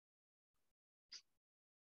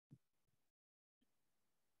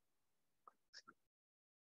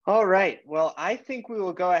All right. Well, I think we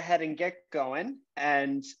will go ahead and get going.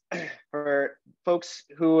 And for folks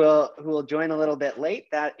who will join a little bit late,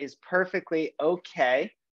 that is perfectly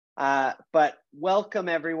okay. But welcome,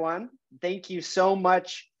 everyone. Thank you so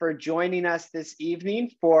much for joining us this evening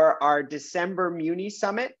for our December MUNI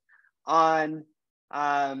Summit on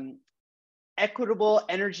equitable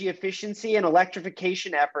energy efficiency and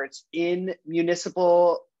electrification efforts in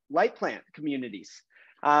municipal light plant communities.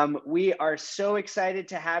 We are so excited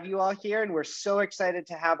to have you all here, and we're so excited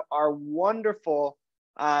to have our wonderful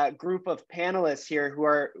group of panelists here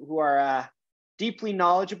who are deeply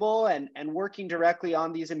knowledgeable and working directly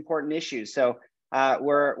on these important issues. So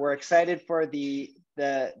we're excited for the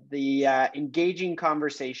engaging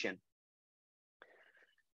conversation.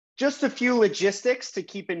 Just a few logistics to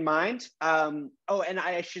keep in mind. Oh, and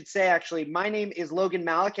I should say, actually, my name is Logan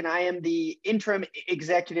Malik, and I am the Interim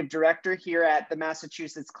Executive Director here at the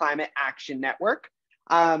Massachusetts Climate Action Network.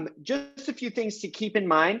 Just a few things to keep in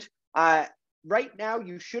mind. Right now,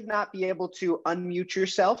 you should not be able to unmute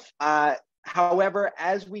yourself. However,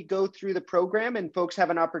 as we go through the program and folks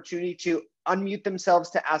have an opportunity to unmute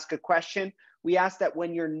themselves to ask a question, we ask that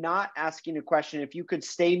when you're not asking a question, if you could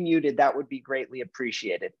stay muted, that would be greatly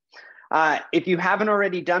appreciated. If you haven't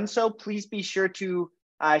already done so, please be sure to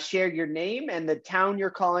share your name and the town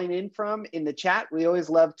you're calling in from in the chat. We always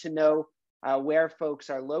love to know where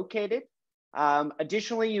folks are located.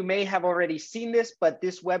 Additionally, you may have already seen this, but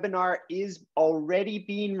this webinar is already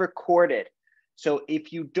being recorded. So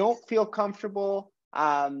if you don't feel comfortable,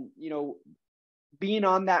 being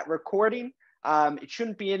on that recording, it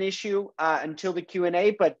shouldn't be an issue until the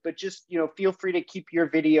Q&A, but just feel free to keep your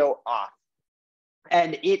video off.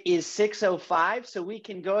 And it is 6:05, so we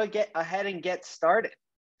can go ahead and get started.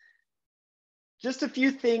 Just a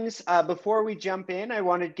few things before we jump in. I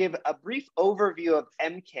want to give a brief overview of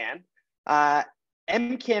MCAN.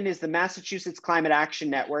 MCAN is the Massachusetts Climate Action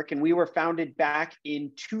Network, and we were founded back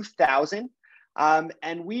in 2000.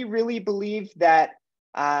 And we really believe that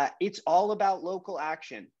it's all about local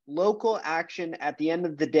action. Local action, at the end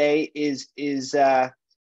of the day, is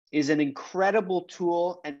an incredible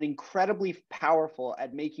tool and incredibly powerful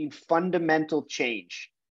at making fundamental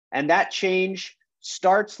change. And that change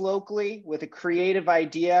starts locally with a creative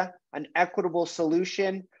idea, an equitable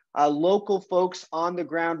solution, local folks on the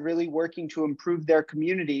ground really working to improve their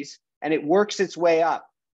communities, and it works its way up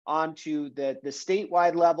onto the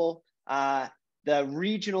statewide level, the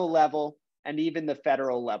regional level, and even the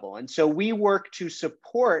federal level. And so we work to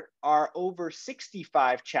support our over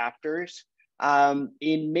 65 chapters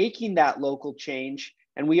in making that local change.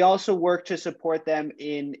 And we also work to support them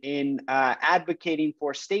in advocating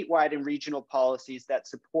for statewide and regional policies that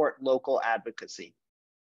support local advocacy.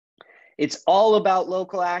 It's all about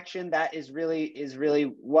local action. That is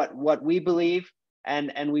really what we believe.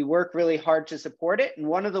 And we work really hard to support it. And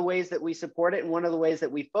one of the ways that we support it and one of the ways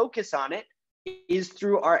that we focus on it is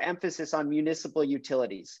through our emphasis on municipal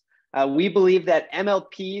utilities. We believe that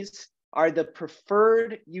MLPs are the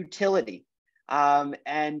preferred utility. When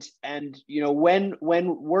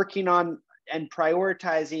working on and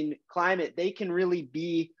prioritizing climate, they can really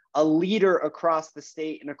be a leader across the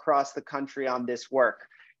state and across the country on this work.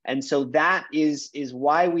 And so that is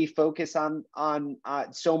why we focus on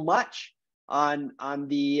so much on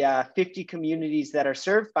the 50 communities that are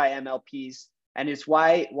served by MLPs. And it's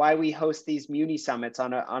why we host these MUNI summits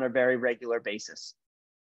on a very regular basis.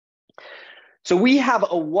 So we have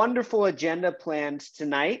a wonderful agenda planned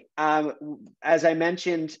tonight. As I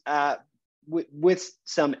mentioned, with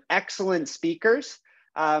some excellent speakers.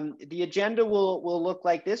 The agenda will look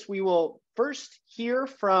like this. We will first hear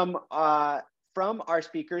from our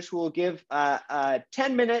speakers, who will give a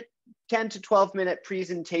 10 to 12 minute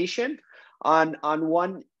presentation on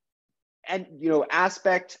one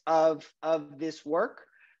aspect of this work.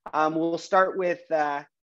 We'll start with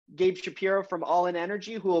Gabe Shapiro from All In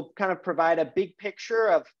Energy, who will kind of provide a big picture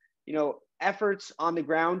of efforts on the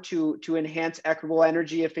ground to enhance equitable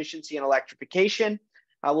energy efficiency and electrification.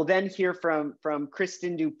 We'll then hear from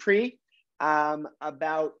Kristin Dupre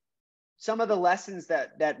about some of the lessons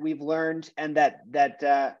that we've learned and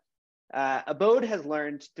that Abode has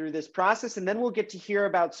learned through this process. And then we'll get to hear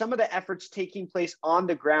about some of the efforts taking place on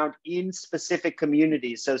the ground in specific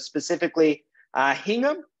communities. So specifically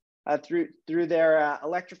Hingham through their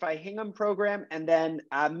Electrify Hingham program, and then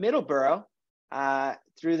Middleborough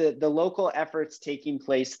through the local efforts taking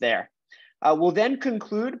place there. We'll then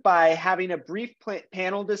conclude by having a brief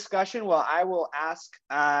panel discussion while I will ask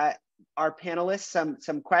our panelists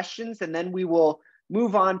some questions, and then we will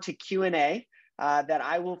move on to Q&A. That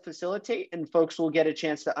I will facilitate, and folks will get a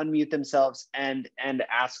chance to unmute themselves and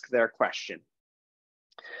ask their question.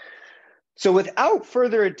 So without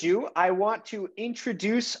further ado, I want to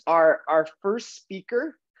introduce our first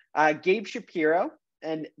speaker, Gabe Shapiro.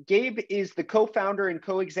 And Gabe is the co-founder and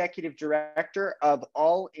co-executive director of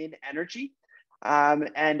All In Energy.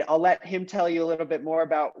 And I'll let him tell you a little bit more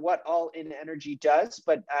about what All In Energy does.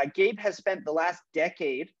 But Gabe has spent the last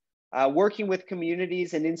decade working with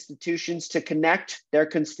communities and institutions to connect their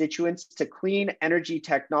constituents to clean energy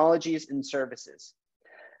technologies and services.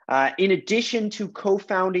 In addition to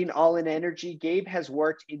co-founding All In Energy, Gabe has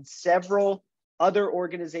worked in several other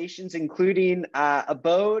organizations, including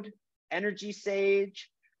Abode, Energy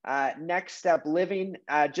Sage, Next Step Living,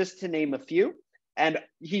 just to name a few. And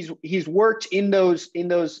he's worked in those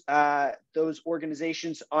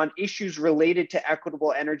organizations on issues related to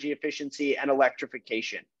equitable energy efficiency and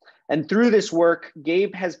electrification. And through this work,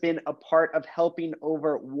 Gabe has been a part of helping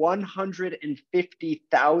over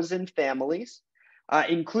 150,000 families,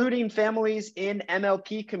 including families in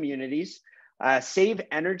MLP communities, save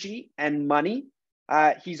energy and money.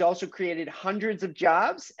 He's also created hundreds of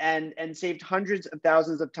jobs and saved hundreds of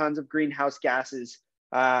thousands of tons of greenhouse gases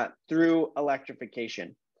through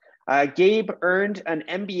electrification. Gabe earned an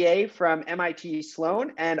MBA from MIT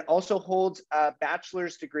Sloan and also holds a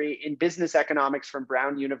bachelor's degree in business economics from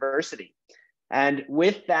Brown University. And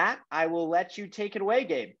with that, I will let you take it away,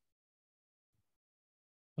 Gabe.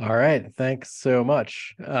 All right, thanks so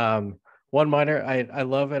much. One minor, I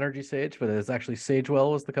love Energy Sage, but it's actually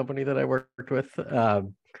Sagewell was the company that I worked with.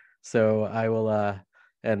 So I will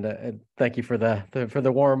and thank you for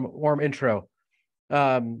the warm intro.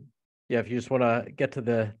 Yeah, if you just want to get to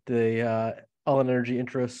the All In Energy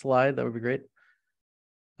intro slide, that would be great.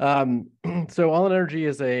 So All In Energy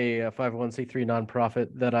is a 501c3 nonprofit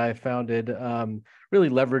that I founded, really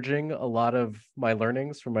leveraging a lot of my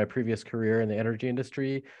learnings from my previous career in the energy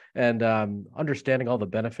industry and understanding all the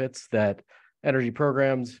benefits that energy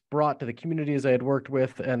programs brought to the communities I had worked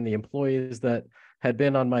with and the employees that had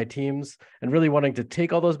been on my teams, and really wanting to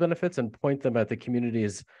take all those benefits and point them at the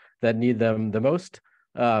communities that need them the most.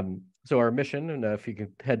 So our mission, and if you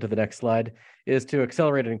can head to the next slide, is to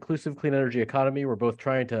accelerate an inclusive clean energy economy. We're both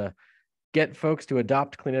trying to get folks to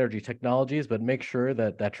adopt clean energy technologies, but make sure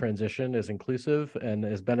that that transition is inclusive and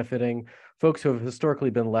is benefiting folks who have historically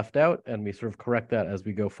been left out, and we sort of correct that as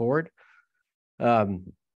we go forward. Go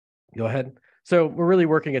ahead. So we're really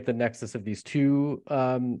working at the nexus of these two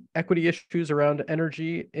equity issues around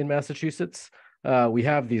energy in Massachusetts. We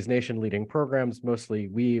have these nation-leading programs. Mostly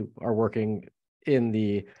we are working in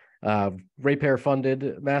the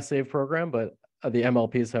ratepayer-funded Mass Save program, but the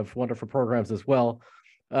MLPs have wonderful programs as well.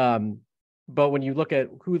 But when you look at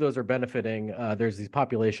who those are benefiting, there's these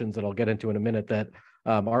populations that I'll get into in a minute that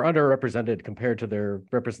are underrepresented compared to their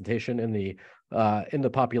representation in the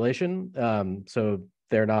population. So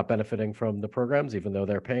they're not benefiting from the programs, even though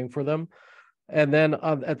they're paying for them. And then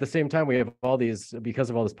at the same time, we have all these, because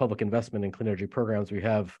of all this public investment in clean energy programs, we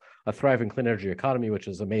have a thriving clean energy economy, which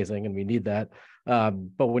is amazing, and we need that.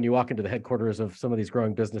 But when you walk into the headquarters of some of these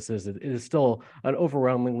growing businesses, it is still an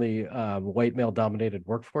overwhelmingly white male-dominated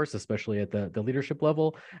workforce, especially at the leadership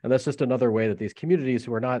level. And that's just another way that these communities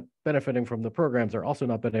who are not benefiting from the programs are also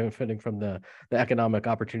not benefiting from the economic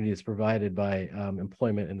opportunities provided by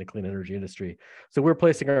employment in the clean energy industry. So we're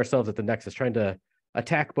placing ourselves at the nexus, trying to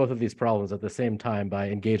attack both of these problems at the same time by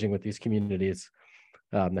engaging with these communities.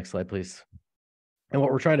 Next slide, please. And what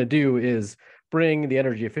we're trying to do is bring the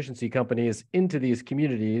energy efficiency companies into these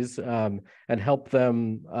communities and help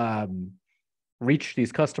them reach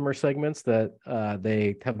these customer segments that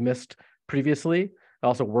they have missed previously.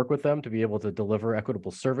 Also work with them to be able to deliver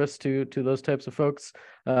equitable service to those types of folks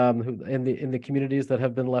who in the communities that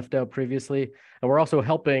have been left out previously. And we're also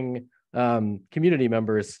helping community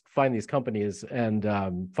members find these companies and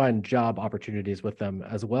find job opportunities with them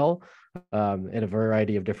as well in a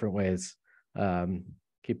variety of different ways.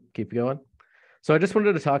 Keep going. So I just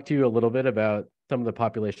wanted to talk to you a little bit about some of the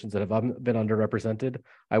populations that have been underrepresented.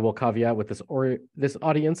 I will caveat with this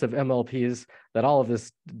audience of MLPs that all of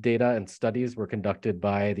this data and studies were conducted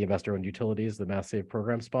by the investor-owned utilities, the Mass Save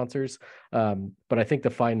program sponsors. But I think the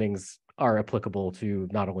findings are applicable to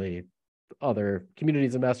not only other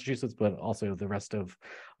communities in Massachusetts, but also the rest of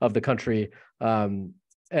the country. And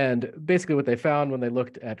basically what they found when they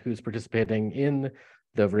looked at who's participating in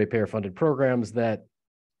the ratepayer-funded programs, that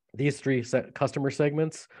these three customer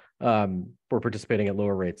segments were participating at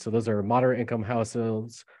lower rates. So those are moderate income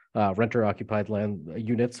households, renter-occupied land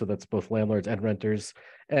units, so that's both landlords and renters,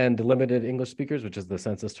 and limited English speakers, which is the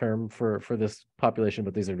census term for this population,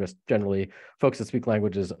 but these are just generally folks that speak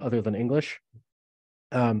languages other than English.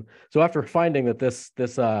 So after finding that this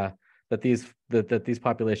that these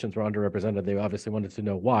populations were underrepresented. They obviously wanted to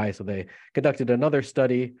know why, so they conducted another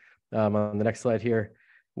study on the next slide here,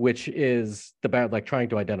 which is about like trying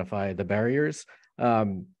to identify the barriers.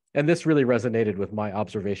 And this really resonated with my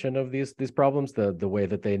observation of these problems, the way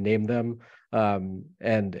that they named them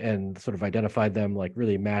and sort of identified them, like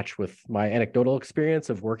really match with my anecdotal experience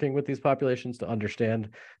of working with these populations to understand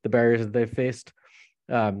the barriers that they've faced.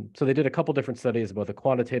 So they did a couple different studies, both a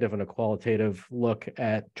quantitative and a qualitative look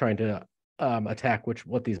at trying to attack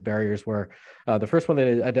what these barriers were. The first one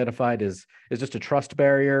they identified is just a trust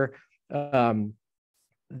barrier.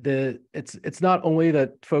 It's not only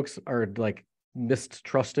that folks are like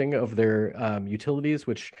mistrusting of their utilities,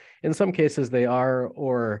 which in some cases they are,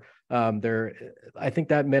 or I think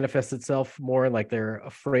that manifests itself more in like they're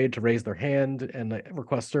afraid to raise their hand and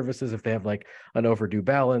request services if they have like an overdue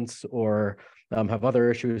balance or have other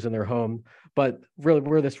issues in their home. But really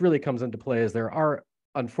where this really comes into play is there are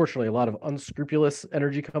unfortunately a lot of unscrupulous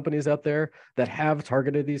energy companies out there that have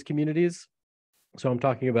targeted these communities. So I'm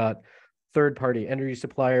talking about third-party energy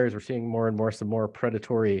suppliers. We're seeing more and more some more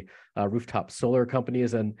predatory rooftop solar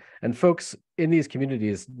companies, and folks in these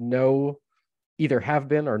communities either have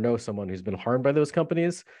been or know someone who's been harmed by those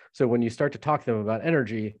companies. So when you start to talk to them about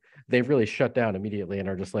energy, they've really shut down immediately and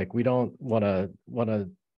are just like, we don't want to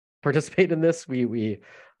participate in this. We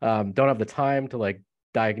don't have the time to like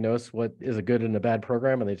diagnose what is a good and a bad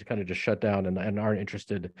program, and they just kind of just shut down and aren't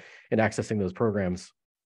interested in accessing those programs.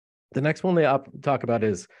 The next one they talk about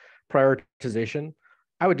is prioritization.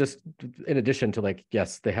 I would just, in addition to like,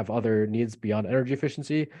 yes, they have other needs beyond energy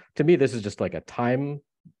efficiency. To me, this is just like a time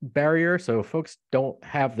barrier. So folks don't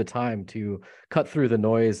have the time to cut through the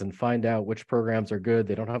noise and find out which programs are good.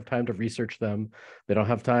 They don't have time to research them. They don't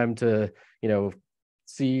have time to,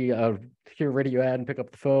 hear a radio ad and pick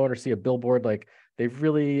up the phone or see a billboard. Like they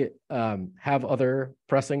really have other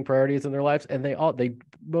pressing priorities in their lives, and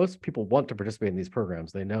most people want to participate in these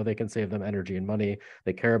programs. They know they can save them energy and money.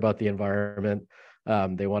 They care about the environment.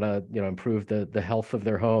 They want to improve the health of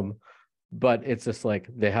their home, but it's just like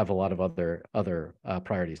they have a lot of other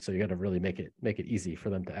priorities. So you got to really make it easy for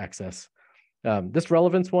them to access. This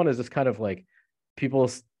relevance one is just kind of like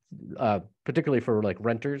people, particularly for like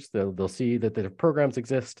renters, they'll see that the programs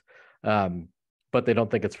exist, but they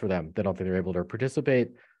don't think it's for them. They don't think they're able to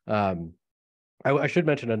participate. I should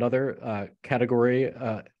mention another category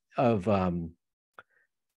of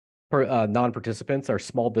non-participants are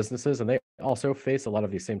small businesses, and they also face a lot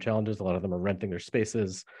of these same challenges. A lot of them are renting their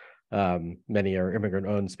spaces. Many are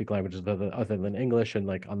immigrant-owned, speak languages other than English, and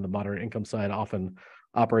like on the moderate income side, often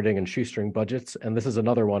operating in shoestring budgets. And this is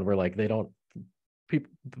another one where like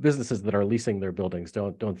businesses that are leasing their buildings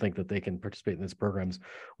don't think that they can participate in these programs,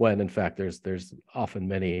 when in fact there's often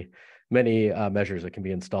many measures that can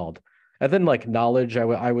be installed. And then like knowledge,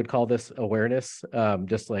 I would call this awareness,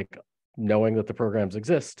 just like knowing that the programs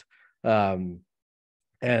exist and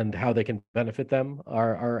how they can benefit them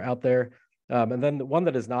are out there. And then one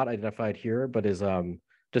that is not identified here, but is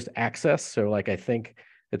just access. So like I think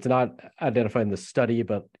it's not identified in the study,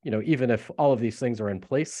 but even if all of these things are in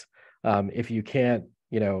place, if you can't,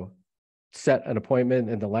 set an appointment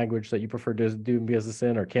in the language that you prefer to do business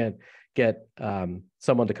in, or can't get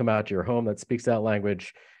someone to come out to your home that speaks that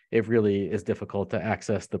language, it really is difficult to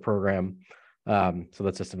access the program. So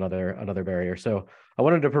that's just another barrier. So I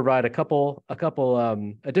wanted to provide a couple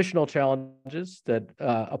additional challenges that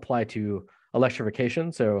apply to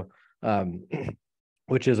electrification. So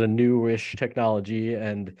which is a newish technology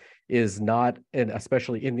and is not, and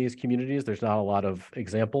especially in these communities, there's not a lot of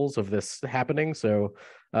examples of this happening. So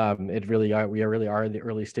we really are in the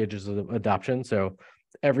early stages of adoption. So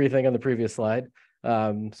everything on the previous slide.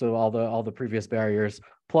 So all the previous barriers,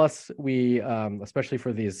 plus we, especially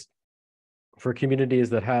for communities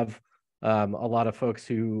that have a lot of folks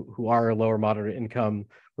who are lower moderate income,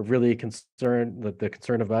 we're really concerned that the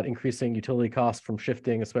concern about increasing utility costs from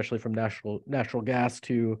shifting, especially from natural gas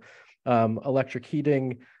to electric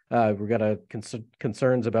heating. We've got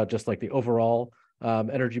concerns about just like the overall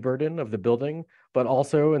energy burden of the building, but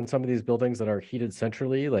also in some of these buildings that are heated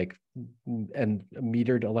centrally, like and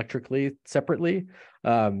metered electrically separately,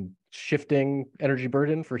 shifting energy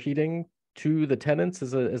burden for heating to the tenants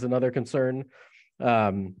is another concern.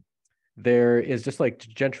 There is just like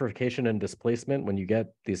gentrification and displacement. When you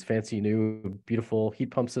get these fancy new beautiful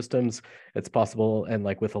heat pump systems, it's possible, and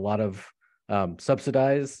like with a lot of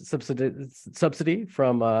subsidy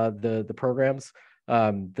from the programs,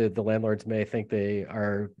 the landlords may think they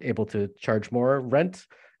are able to charge more rent,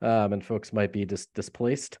 and folks might be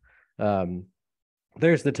displaced.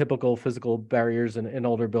 There's the typical physical barriers in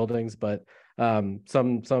older buildings, but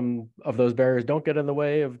Some of those barriers don't get in the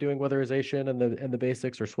way of doing weatherization and the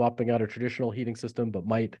basics, or swapping out a traditional heating system, but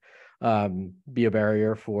might be a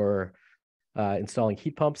barrier for installing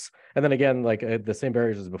heat pumps. And then again, like the same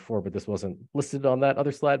barriers as before, but this wasn't listed on that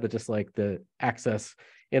other slide, but just like the access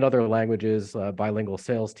in other languages, bilingual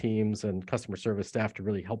sales teams and customer service staff to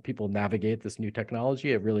really help people navigate this new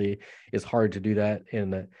technology. It really is hard to do that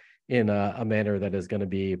in a manner that is going to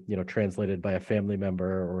be, translated by a family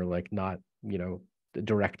member, or like not,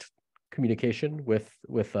 direct communication with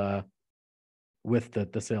the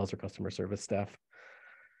sales or customer service staff.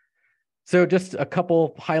 So just a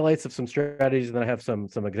couple highlights of some strategies, and then I have some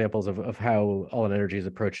examples of how All in Energy has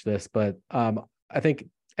approached this. But I think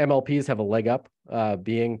MLPs have a leg up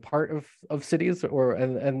being part of cities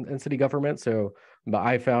and city government. So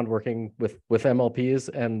I found working with MLPs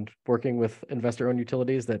and working with investor-owned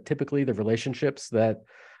utilities that typically the relationships that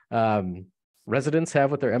residents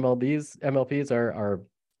have with their MLPs are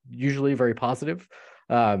usually very positive.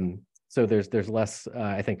 So there's less,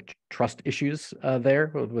 I think, trust issues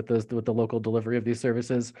there with the local delivery of these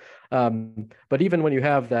services. But even when you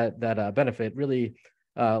have that benefit, really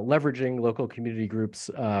leveraging local community groups,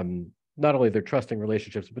 not only their trusting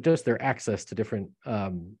relationships, but just their access to different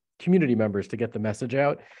community members to get the message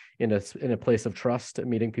out in a place of trust,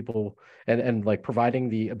 meeting people and like providing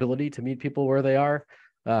the ability to meet people where they are.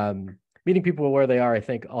 Meeting people where they are, I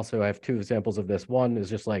think also I have two examples of this. One is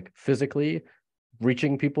just like physically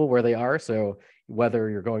reaching people where they are. So whether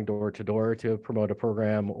you're going door to door to promote a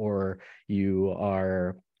program, or you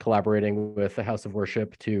are collaborating with the house of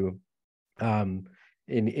worship to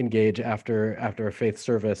engage after a faith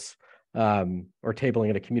service, or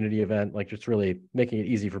tabling at a community event, like just really making it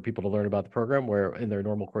easy for people to learn about the program where in their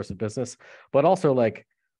normal course of business, but also like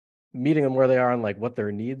meeting them where they are and like what their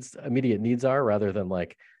immediate needs are, rather than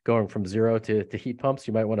like going from zero to heat pumps.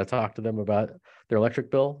 You might want to talk to them about their electric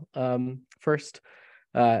bill first.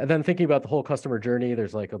 And then thinking about the whole customer journey,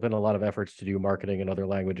 there's like been a lot of efforts to do marketing in other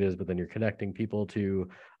languages, but then you're connecting people to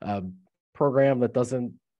a program that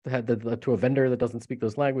doesn't to a vendor that doesn't speak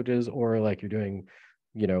those languages, or like you're doing,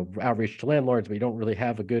 outreach to landlords, but you don't really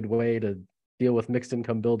have a good way to deal with mixed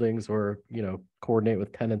income buildings or, coordinate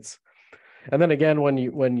with tenants. And then again, when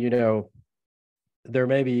there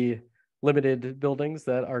may be limited buildings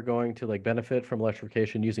that are going to like benefit from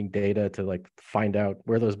electrification, using data to like find out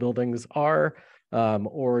where those buildings are,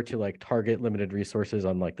 or to like target limited resources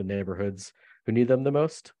on like the neighborhoods who need them the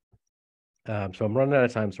most. So I'm running out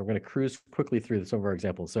of time, so we're going to cruise quickly through some of our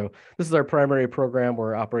examples. So this is our primary program.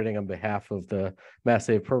 We're operating on behalf of the Mass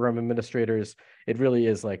Save program administrators. It really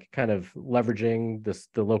is like kind of leveraging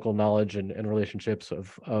the local knowledge and relationships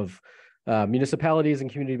of municipalities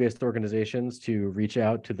and community-based organizations to reach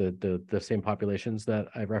out to the same populations that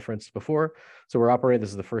I referenced before. So this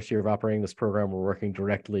is the first year of operating this program. We're working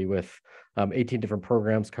directly with 18 different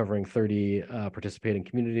programs covering 30 participating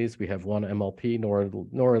communities. We have one MLP,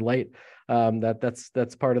 Nor Light,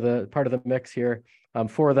 that's part of the mix here.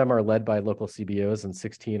 4 of them are led by local CBOs, and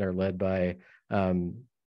 16 are led by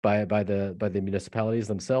the municipalities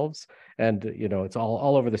themselves. And it's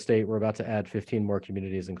all over the state. We're about to add 15 more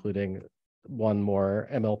communities, including one more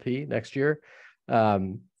MLP next year.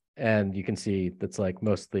 And you can see that's like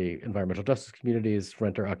mostly environmental justice communities,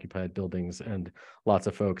 renter occupied buildings, and lots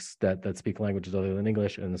of folks that speak languages other than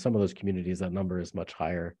English. And in some of those communities, that number is much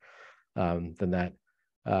higher than that.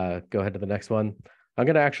 Go ahead to the next one. I'm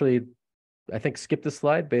going to actually, I think, skip this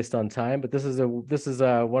slide based on time, but this is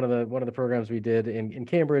one of the programs we did in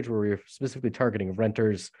Cambridge, where we were specifically targeting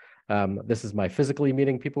renters. This is my physically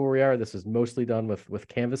meeting people where we are. This is mostly done with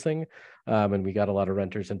canvassing, and we got a lot of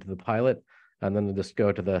renters into the pilot. And then we'll just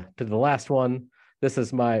go to the last one. This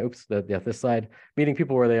is this slide, meeting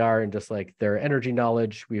people where they are and just like their energy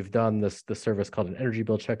knowledge. We've done this service called an energy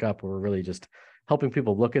bill checkup, where we're really just helping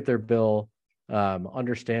people look at their bill,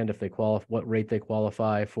 understand if they what rate they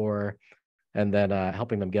qualify for, and then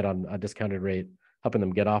helping them get on a discounted rate, helping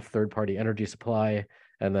them get off third-party energy supply,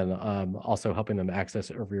 and then also helping them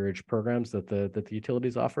access overreach programs that the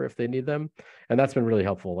utilities offer if they need them. And that's been really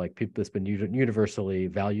helpful. Like that's been universally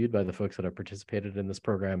valued by the folks that have participated in this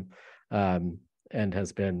program, and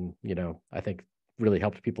has been, I think, really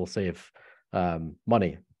helped people save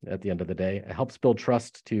money at the end of the day. It helps build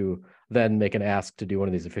trust to then make an ask to do one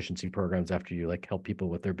of these efficiency programs after you like help people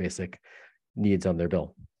with their basic needs on their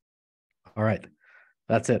bill. All right,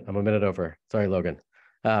 that's it. I'm a minute over. Sorry, Logan.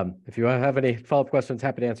 If you have any follow-up questions,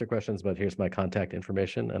 happy to answer questions, but here's my contact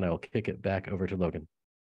information, and I will kick it back over to Logan.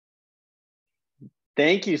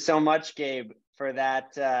 Thank you so much, Gabe, for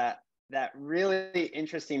that really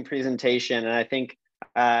interesting presentation. And I think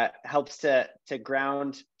helps to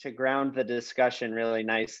ground the discussion really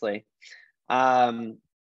nicely.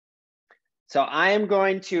 So I'm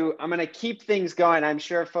going to keep things going. I'm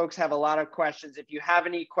sure folks have a lot of questions. If you have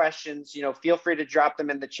any questions, feel free to drop them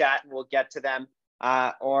in the chat and we'll get to them,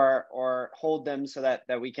 or hold them so that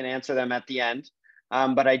we can answer them at the end.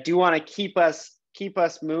 But I do want to keep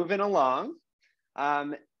us moving along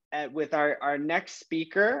with our next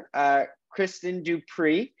speaker, Kristin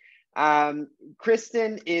Dupre.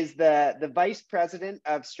 Kristin is the Vice President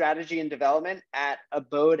of Strategy and Development at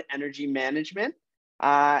Abode Energy Management.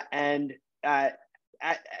 And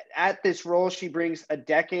at this role, she brings a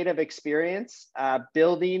decade of experience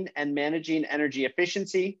building and managing energy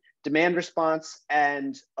efficiency, demand response,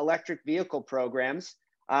 and electric vehicle programs,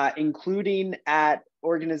 including at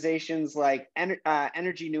organizations like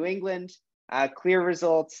Energy New England, Clear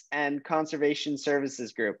Results, and Conservation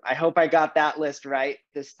Services Group. I hope I got that list right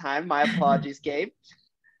this time. My apologies, Gabe.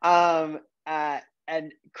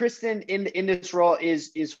 And Kristin in this role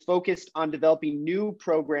is focused on developing new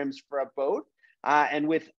programs for Abode. And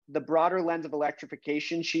with the broader lens of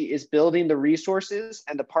electrification, she is building the resources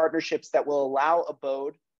and the partnerships that will allow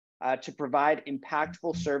Abode to provide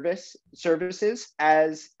impactful services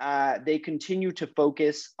as they continue to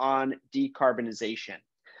focus on decarbonization.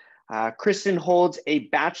 Kristin holds a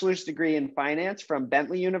bachelor's degree in finance from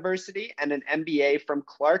Bentley University and an MBA from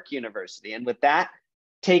Clark University. And with that,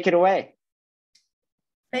 take it away.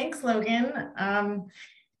 Thanks, Logan.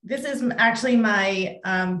 This is actually my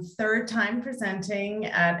third time presenting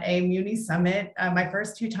at a MUNI summit. My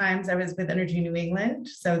first two times I was with Energy New England.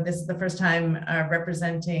 So this is the first time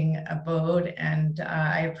representing Abode, and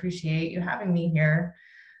I appreciate you having me here.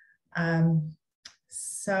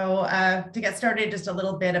 So to get started, just a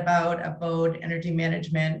little bit about Abode Energy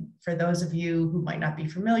Management for those of you who might not be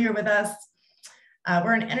familiar with us.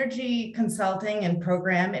 We're an energy consulting and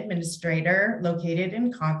program administrator located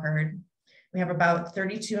in Concord. We have about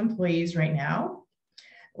 32 employees right now.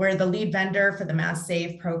 We're the lead vendor for the Mass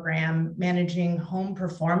Save program, managing home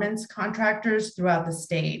performance contractors throughout the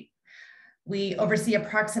state. We oversee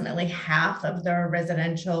approximately half of the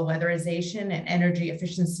residential weatherization and energy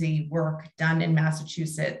efficiency work done in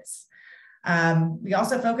Massachusetts. We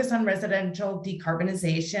also focus on residential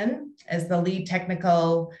decarbonization as the lead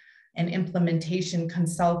technical and implementation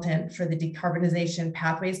consultant for the Decarbonization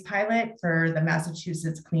Pathways Pilot for the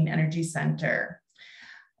Massachusetts Clean Energy Center.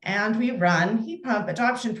 And we run heat pump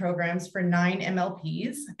adoption programs for 9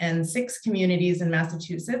 MLPs and 6 communities in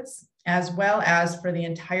Massachusetts, as well as for the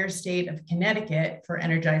entire state of Connecticut for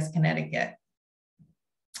Energize Connecticut.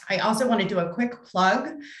 I also want to do a quick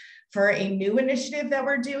plug for a new initiative that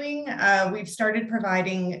we're doing. We've started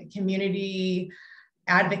providing community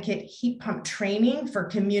advocate heat pump training for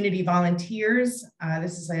community volunteers.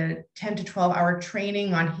 This is a 10 to 12 hour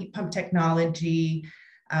training on heat pump technology,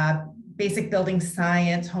 basic building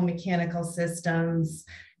science, home mechanical systems,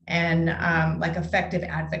 and like effective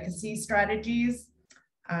advocacy strategies.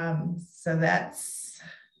 So that's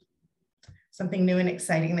something new and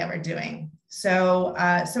exciting that we're doing. So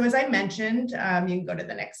as I mentioned, you can go to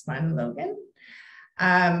the next one, Logan.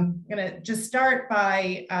 I'm gonna just start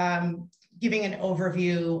by giving an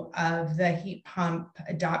overview of the heat pump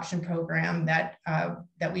adoption program that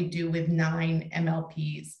we do with 9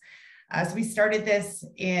 MLPs. So we started this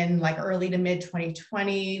in like early to mid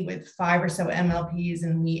 2020 with 5 or so MLPs,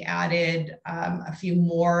 and we added a few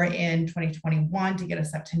more in 2021 to get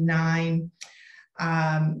us up to 9.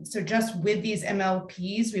 So just with these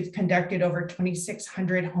MLPs, we've conducted over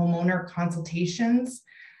 2,600 homeowner consultations.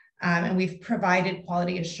 And we've provided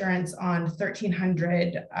quality assurance on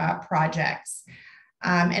 1,300 projects.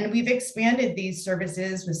 And we've expanded these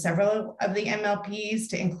services with several of the MLPs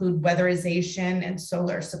to include weatherization and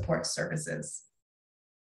solar support services.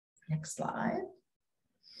 Next slide.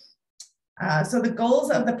 So the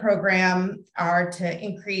goals of the program are to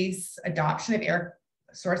increase adoption of air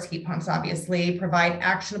source heat pumps, obviously, provide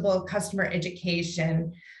actionable customer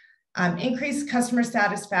education, increase customer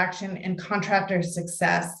satisfaction and contractor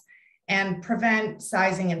success, and prevent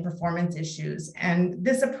sizing and performance issues. And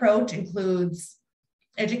this approach includes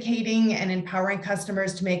educating and empowering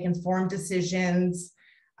customers to make informed decisions,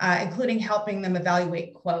 including helping them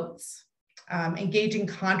evaluate quotes, engaging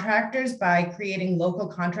contractors by creating local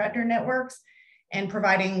contractor networks, and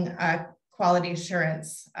providing quality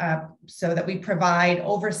assurance so that we provide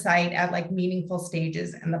oversight at like meaningful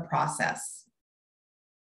stages in the process.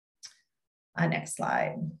 Next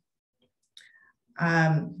slide.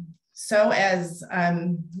 So as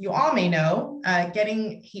you all may know,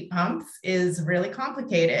 getting heat pumps is really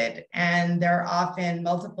complicated, and there are often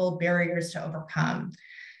multiple barriers to overcome.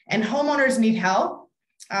 And homeowners need help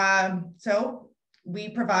So we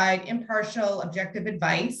provide impartial, objective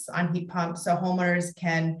advice on heat pumps so homeowners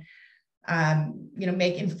can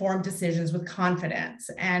make informed decisions with confidence.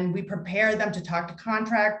 And we prepare them to talk to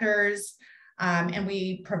contractors, and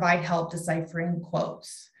we provide help deciphering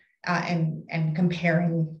quotes and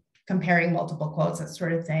comparing multiple quotes, that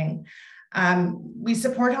sort of thing. We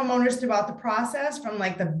support homeowners throughout the process, from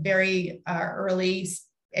like the very early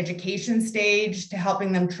education stage to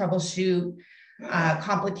helping them troubleshoot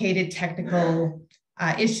complicated technical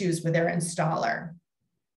issues with their installer.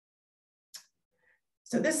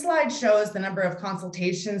 So this slide shows the number of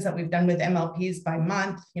consultations that we've done with MLPs by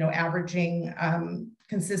month, averaging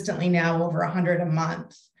consistently now over 100 a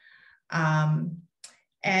month.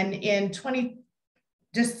 And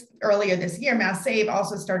just earlier this year, Mass Save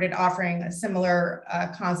also started offering a similar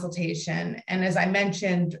consultation. And as I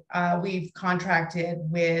mentioned, we've contracted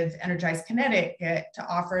with Energize Kinetic to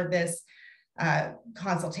offer this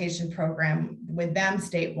consultation program with them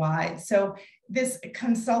statewide. So this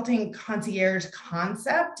consulting concierge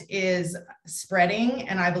concept is spreading,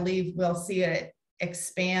 and I believe we'll see it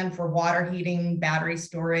expand for water heating, battery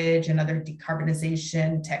storage, and other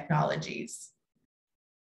decarbonization technologies.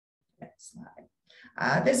 Next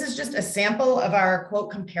slide. This is just a sample of our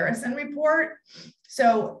quote comparison report.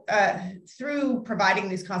 So through providing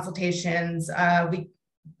these consultations, we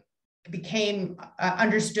became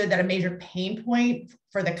understood that a major pain point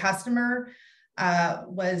for the customer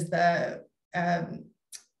was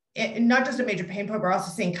not just a major pain point, we're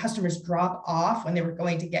also seeing customers drop off when they were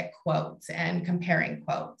going to get quotes and comparing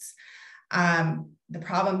quotes. The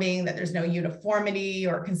problem being that there's no uniformity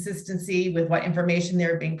or consistency with what information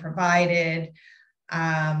they're being provided.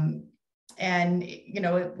 And,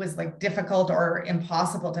 it was like difficult or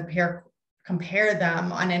impossible to compare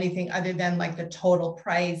them on anything other than like the total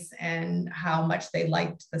price and how much they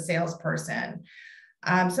liked the salesperson.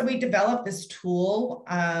 So we developed this tool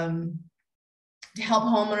to help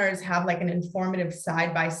homeowners have like an informative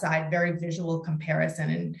side-by-side, very visual comparison.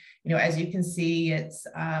 And, as you can see, it's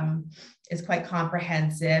quite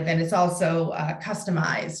comprehensive, and it's also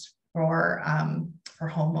customized for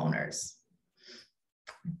homeowners.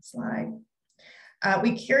 Next slide.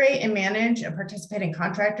 We curate and manage a participating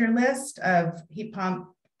contractor list of heat pump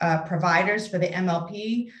providers for the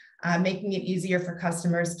MLP, making it easier for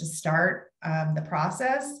customers to start the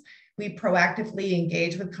process. We proactively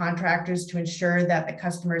engage with contractors to ensure that the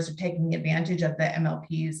customers are taking advantage of the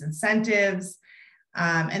MLP's incentives.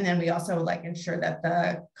 And then we also ensure that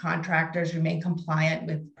the contractors remain compliant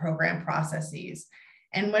with program processes.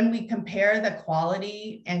 And when we compare the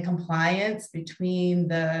quality and compliance between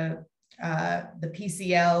the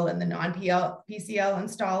PCL and the non-PCL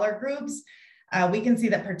installer groups, we can see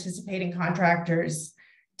that participating contractors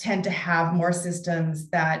tend to have more systems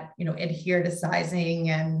that adhere to sizing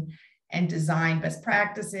and design best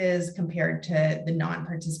practices compared to the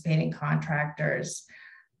non-participating contractors.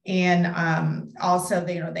 And also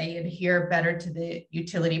they adhere better to the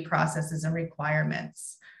utility processes and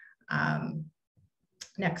requirements.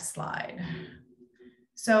 Next slide.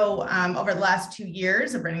 So over the last 2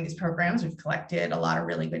 years of running these programs, we've collected a lot of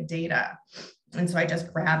really good data. And so I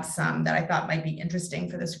just grabbed some that I thought might be interesting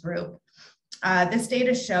for this group. This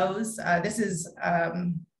data shows, this is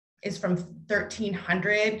from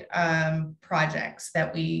 1,300 projects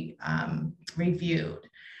that we reviewed.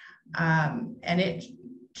 And it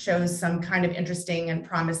shows some kind of interesting and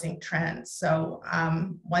promising trends. So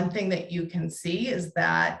one thing that you can see is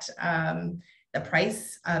that the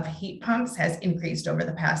price of heat pumps has increased over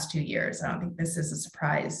the past 2 years. I don't think this is a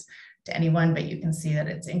surprise to anyone, but you can see that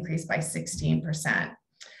it's increased by 16%.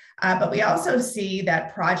 But we also see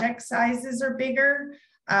that project sizes are bigger,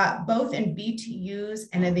 both in BTUs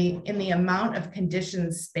and in the amount of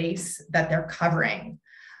conditioned space that they're covering.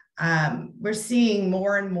 We're seeing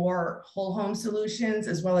more and more whole home solutions,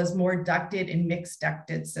 as well as more ducted and mixed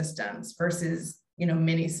ducted systems versus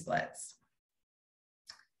mini splits.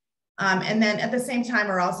 And then at the same time,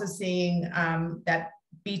 we're also seeing that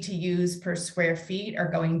BTUs per square feet are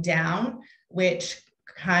going down, which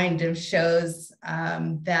kind of shows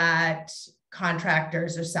that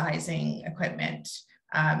contractors are sizing equipment,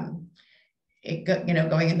 going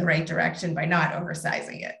in the right direction by not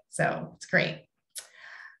oversizing it. So it's great.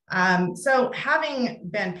 So having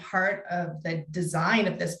been part of the design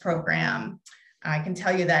of this program, I can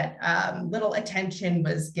tell you that little attention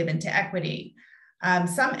was given to equity.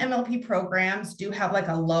 Some MLP programs do have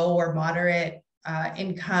a low or moderate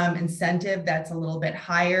income incentive that's a little bit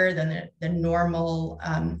higher than the normal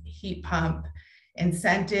heat pump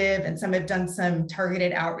incentive. And some have done some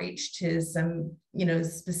targeted outreach to some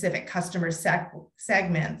specific customer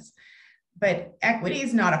segments. but equity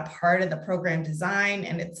is not a part of the program design,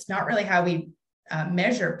 and it's not really how we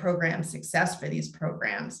measure program success for these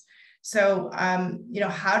programs. So,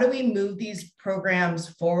 how do we move these programs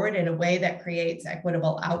forward in a way that creates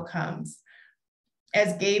equitable outcomes?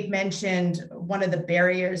 As Gabe mentioned, one of the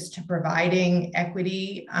barriers to providing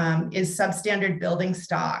equity is substandard building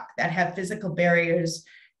stock that have physical barriers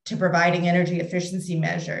to providing energy efficiency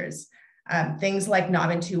measures. Things like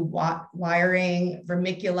knob-and-tube wiring,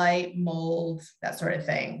 vermiculite, mold, that sort of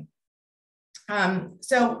thing. We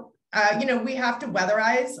have to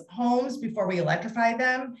weatherize homes before we electrify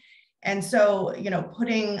them. And so,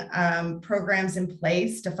 putting programs in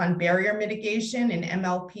place to fund barrier mitigation in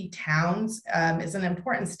MLP towns is an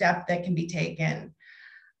important step that can be taken.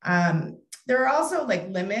 There are also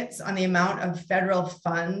limits on the amount of federal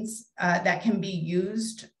funds that can be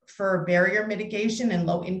used for barrier mitigation in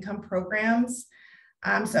low income programs.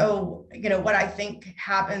 What I think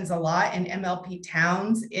happens a lot in MLP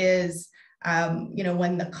towns is,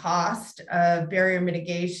 when the cost of barrier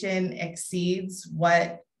mitigation exceeds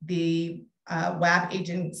what the WAP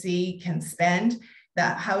agency can spend, the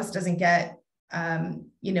house doesn't get,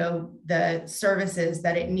 the services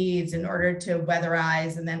that it needs in order to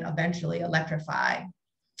weatherize and then eventually electrify.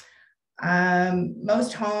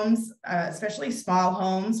 Most homes, especially small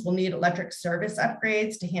homes, will need electric service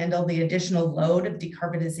upgrades to handle the additional load of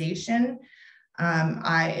decarbonization.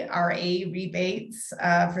 IRA rebates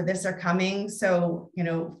for this are coming. So,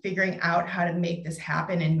 figuring out how to make this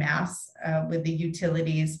happen en masse with the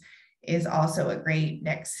utilities is also a great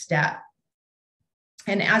next step.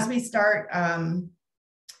 And as we start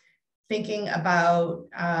thinking about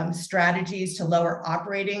strategies to lower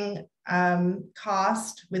operating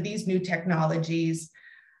cost with these new technologies,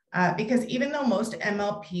 because even though most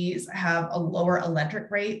MLPs have a lower electric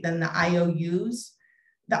rate than the IOUs,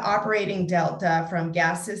 the operating delta from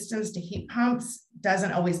gas systems to heat pumps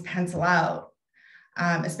doesn't always pencil out,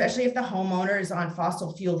 especially if the homeowner is on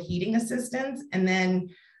fossil fuel heating assistance, and then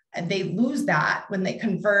they lose that when they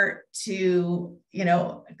convert to,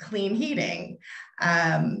 clean heating.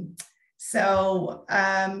 I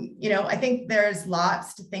think there's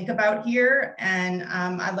lots to think about here, and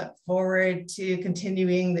I look forward to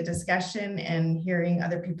continuing the discussion and hearing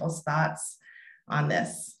other people's thoughts on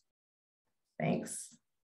this. Thanks.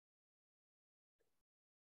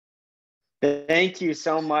 Thank you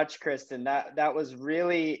so much, Kristin. That was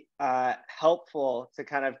really helpful to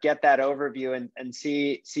kind of get that overview and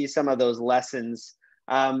see some of those lessons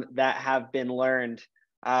that have been learned,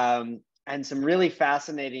 and some really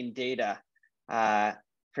fascinating data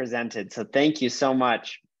presented. So thank you so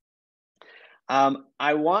much.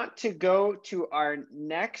 I want to go to our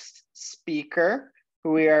next speaker,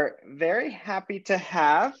 who we are very happy to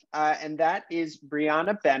have, and that is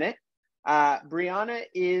Brianna Bennett. Brianna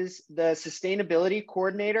is the sustainability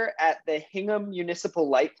coordinator at the Hingham Municipal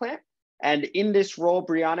Light Plant. And in this role,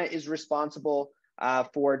 Brianna is responsible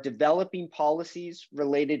for developing policies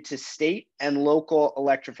related to state and local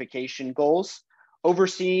electrification goals,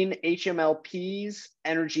 overseeing HMLP's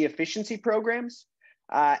energy efficiency programs,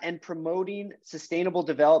 and promoting sustainable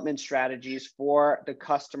development strategies for the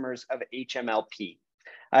customers of HMLP.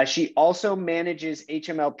 She also manages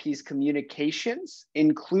HMLP's communications,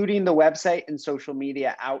 including the website and social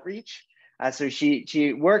media outreach. So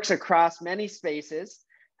she works across many spaces.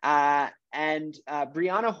 And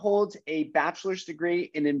Brianna holds a bachelor's degree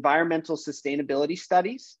in environmental sustainability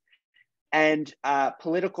studies and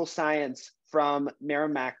political science from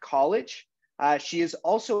Merrimack College. She is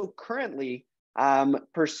also currently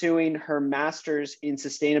pursuing her master's in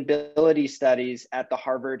sustainability studies at the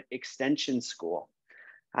Harvard Extension School.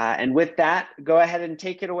 And with that, go ahead and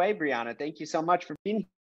take it away, Brianna. Thank you so much for being here.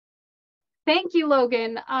 Thank you,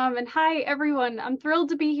 Logan. And hi, everyone. I'm thrilled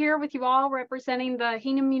to be here with you all representing the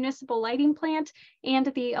Hingham Municipal Lighting Plant and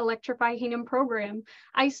the Electrify Hingham program.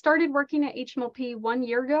 I started working at HMLP 1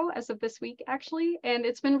 year ago, as of this week, actually, and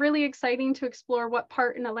it's been really exciting to explore what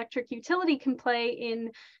part an electric utility can play in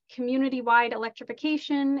community-wide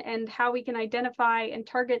electrification and how we can identify and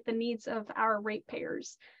target the needs of our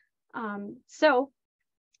ratepayers.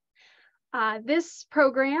 This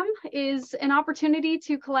program is an opportunity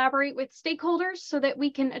to collaborate with stakeholders so that we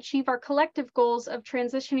can achieve our collective goals of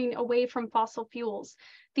transitioning away from fossil fuels.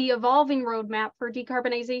 The evolving roadmap for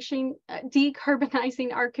decarbonizing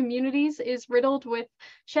our communities is riddled with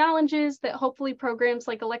challenges that hopefully programs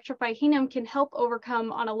like Electrify Hingham can help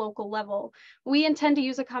overcome on a local level. We intend to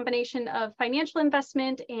use a combination of financial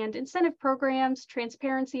investment and incentive programs,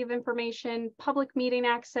 transparency of information, public meeting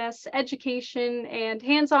access, education, and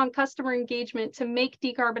hands-on customer engagement to make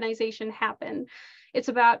decarbonization happen. It's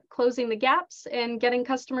about closing the gaps and getting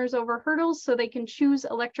customers over hurdles so they can choose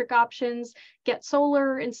electric options, get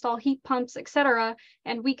solar, install heat pumps, etc.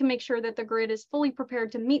 And we can make sure that the grid is fully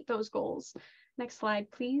prepared to meet those goals. Next slide,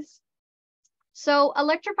 please. So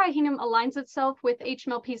Electrify Hingham aligns itself with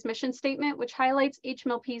HMLP's mission statement, which highlights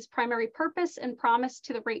HMLP's primary purpose and promise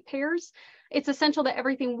to the ratepayers. It's essential that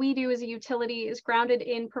everything we do as a utility is grounded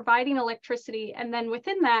in providing electricity, and then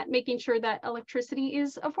within that, making sure that electricity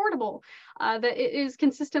is affordable, that it is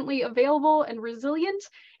consistently available and resilient,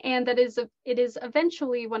 and that it is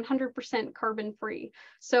eventually 100% carbon free.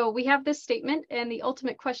 So we have this statement, and the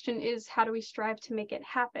ultimate question is, how do we strive to make it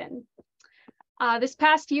happen? This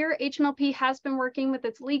past year, HMLP has been working with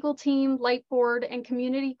its legal team, Light Board, and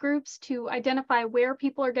community groups to identify where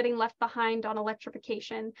people are getting left behind on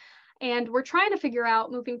electrification. And we're trying to figure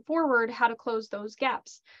out, moving forward, how to close those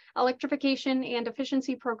gaps. Electrification and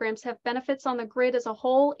efficiency programs have benefits on the grid as a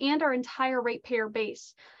whole and our entire ratepayer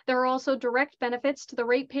base. There are also direct benefits to the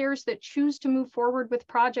ratepayers that choose to move forward with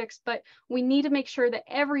projects, but we need to make sure that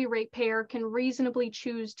every ratepayer can reasonably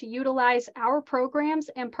choose to utilize our programs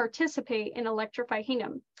and participate in Electrify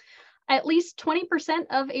Hingham. At least 20%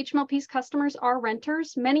 of HMLP's customers are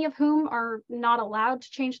renters, many of whom are not allowed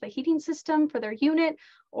to change the heating system for their unit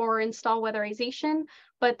or install weatherization,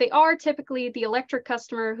 but they are typically the electric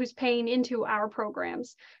customer who's paying into our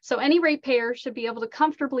programs. So any ratepayer should be able to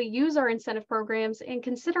comfortably use our incentive programs and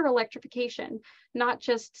consider electrification, not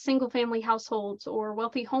just single-family households or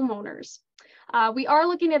wealthy homeowners. We are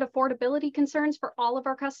looking at affordability concerns for all of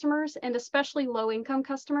our customers and especially low-income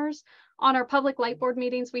customers. On our public light board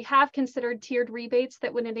meetings, we have considered tiered rebates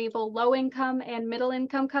that would enable low-income and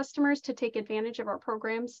middle-income customers to take advantage of our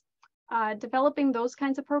programs. Developing those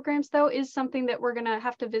kinds of programs, though, is something that we're going to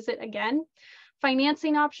have to visit again.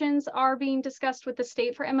 Financing options are being discussed with the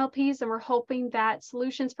state for MLPs, and we're hoping that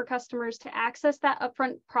solutions for customers to access that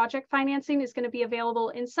upfront project financing is going to be available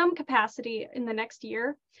in some capacity in the next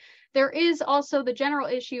year. There is also the general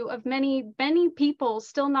issue of many people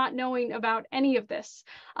still not knowing about any of this.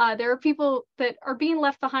 There are people that are being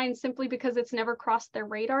left behind simply because it's never crossed their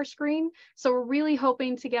radar screen. So we're really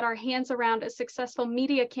hoping to get our hands around a successful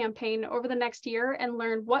media campaign over the next year and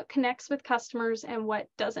learn what connects with customers and what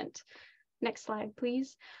doesn't. Next slide,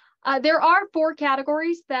 please. There are 4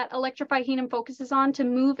 categories that Electrify Hingham focuses on to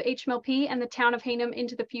move HMLP and the town of Hingham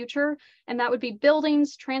into the future, and that would be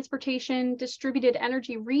buildings, transportation, distributed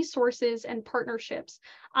energy resources, and partnerships.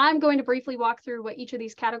 I'm going to briefly walk through what each of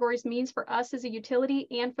these categories means for us as a utility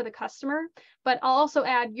and for the customer, but I'll also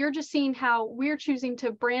add, you're just seeing how we're choosing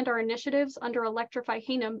to brand our initiatives under Electrify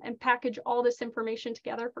Hingham and package all this information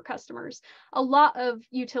together for customers. A lot of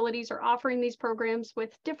utilities are offering these programs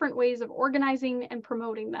with different ways of organizing and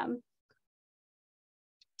promoting them.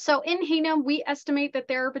 So in Hingham, we estimate that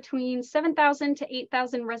there are between 7,000 to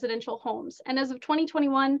 8,000 residential homes. And as of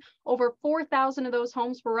 2021, over 4,000 of those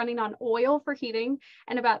homes were running on oil for heating,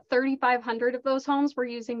 and about 3,500 of those homes were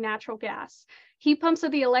using natural gas. Heat pumps are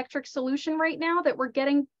the electric solution right now that we're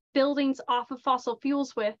getting buildings off of fossil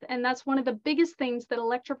fuels with, and that's one of the biggest things that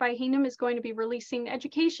Electrify Hingham is going to be releasing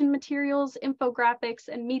education materials, infographics,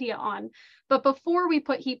 and media on. But before we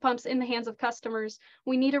put heat pumps in the hands of customers,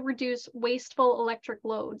 we need to reduce wasteful electric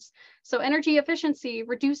loads. So energy efficiency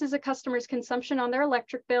reduces a customer's consumption on their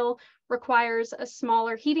electric bill, requires a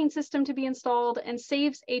smaller heating system to be installed, and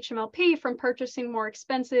saves HMLP from purchasing more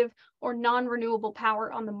expensive or non-renewable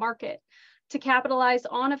power on the market. To capitalize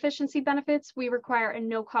on efficiency benefits, we require a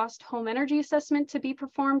no-cost home energy assessment to be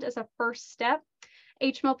performed as a first step.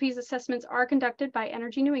 HMLP's assessments are conducted by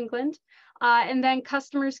Energy New England, and then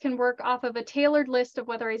customers can work off of a tailored list of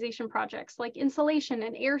weatherization projects like insulation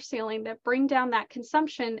and air sealing that bring down that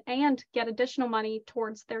consumption and get additional money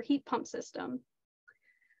towards their heat pump system.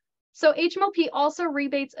 So HMLP also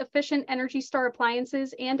rebates efficient Energy Star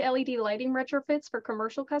appliances and LED lighting retrofits for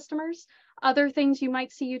commercial customers. Other things you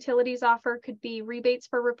might see utilities offer could be rebates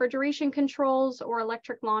for refrigeration controls or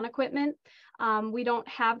electric lawn equipment. We don't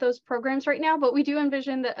have those programs right now, but we do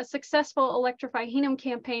envision that a successful Electrify Hingham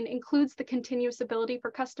campaign includes the continuous ability for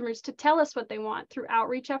customers to tell us what they want through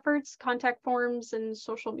outreach efforts, contact forms, and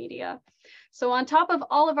social media. So on top of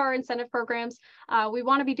all of our incentive programs, we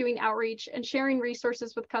want to be doing outreach and sharing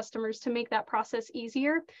resources with customers to make that process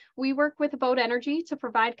easier. We work with Abode Energy to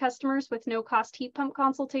provide customers with no-cost heat pump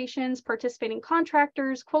consultations, participating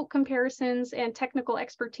contractors, quote comparisons, and technical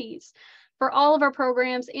expertise. For all of our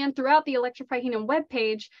programs and throughout the Electrify Hingham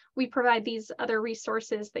webpage, we provide these other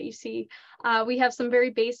resources that you see. We have some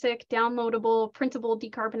very basic downloadable printable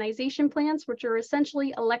decarbonization plans, which are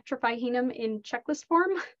essentially Electrify Hingham in checklist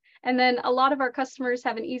form. And then a lot of our customers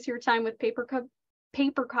have an easier time with paper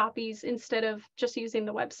paper copies instead of just using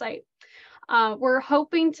the website. We're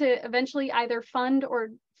hoping to eventually either find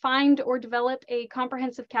or develop a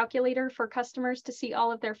comprehensive calculator for customers to see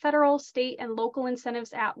all of their federal, state, and local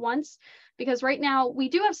incentives at once. Because right now we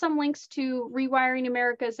do have some links to Rewiring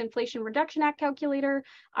America's Inflation Reduction Act calculator,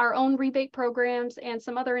 our own rebate programs, and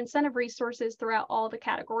some other incentive resources throughout all the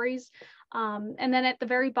categories. And then at the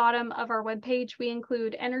very bottom of our webpage, we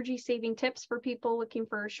include energy saving tips for people looking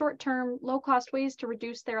for short-term, low-cost ways to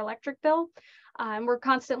reduce their electric bill. And we're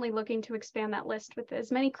constantly looking to expand that list with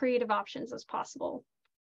as many creative options as possible.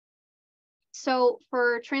 So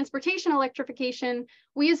for transportation electrification,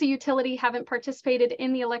 we as a utility haven't participated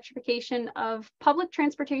in the electrification of public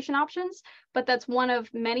transportation options, but that's one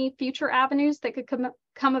of many future avenues that could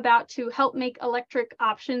come about to help make electric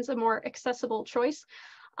options a more accessible choice.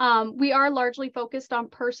 We are largely focused on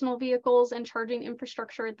personal vehicles and charging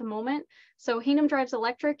infrastructure at the moment. So Hingham Drives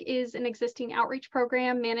Electric is an existing outreach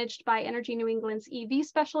program managed by Energy New England's EV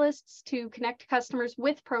specialists to connect customers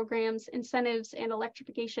with programs, incentives, and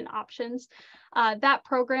electrification options. That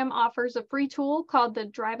program offers a free tool called the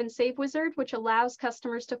Drive and Save Wizard, which allows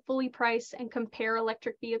customers to fully price and compare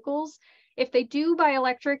electric vehicles. If they do buy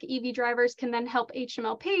electric, EV drivers can then help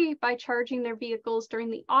HMLP by charging their vehicles during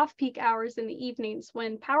the off-peak hours in the evenings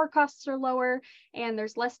when power costs are lower and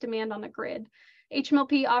there's less demand on the grid.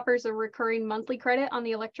 HMLP offers a recurring monthly credit on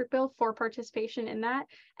the electric bill for participation in that.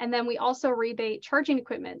 And then we also rebate charging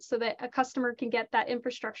equipment so that a customer can get that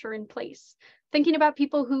infrastructure in place. Thinking about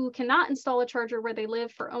people who cannot install a charger where they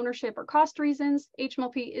live for ownership or cost reasons,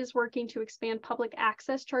 HMLP is working to expand public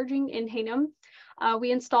access charging in Hingham.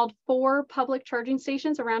 We installed 4 public charging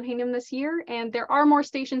stations around Hingham this year, and there are more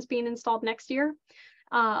stations being installed next year.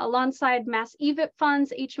 Alongside Mass EVIP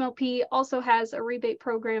funds, HMLP also has a rebate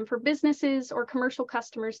program for businesses or commercial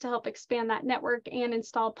customers to help expand that network and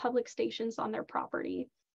install public stations on their property.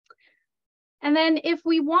 And then if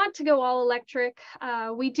we want to go all electric,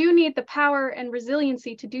 we do need the power and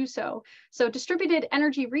resiliency to do so. So distributed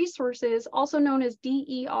energy resources, also known as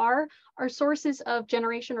DER, are sources of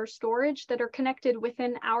generation or storage that are connected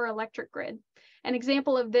within our electric grid. An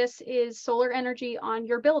example of this is solar energy on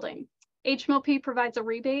your building. HMLP provides a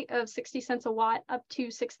rebate of 60 cents a watt up to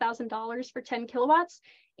 $6,000 for 10 kilowatts,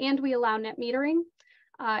 and we allow net metering.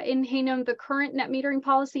 In Hingham, the current net metering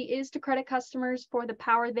policy is to credit customers for the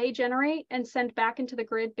power they generate and send back into the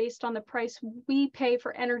grid based on the price we pay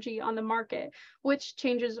for energy on the market, which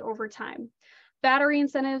changes over time. Battery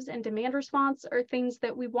incentives and demand response are things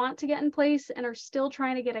that we want to get in place and are still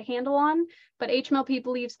trying to get a handle on, but HMLP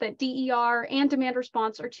believes that DER and demand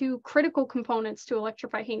response are 2 critical components to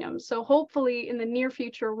electrify Hingham. So hopefully in the near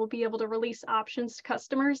future, we'll be able to release options to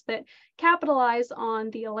customers that capitalize on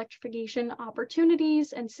the electrification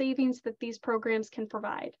opportunities and savings that these programs can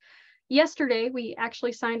provide. Yesterday, we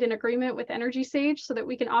actually signed an agreement with Energy Sage so that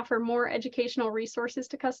we can offer more educational resources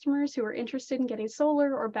to customers who are interested in getting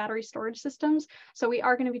solar or battery storage systems. So we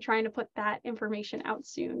are going to be trying to put that information out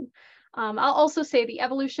soon. I'll also say the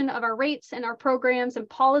evolution of our rates and our programs and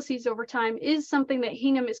policies over time is something that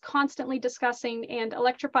Hingham is constantly discussing, and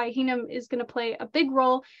Electrify Hingham is going to play a big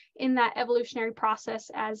role in that evolutionary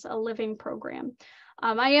process as a living program.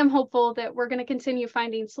 I am hopeful that we're going to continue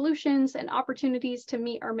finding solutions and opportunities to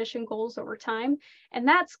meet our mission goals over time, and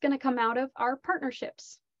that's going to come out of our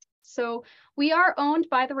partnerships. So we are owned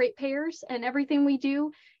by the ratepayers, and everything we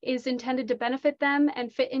do is intended to benefit them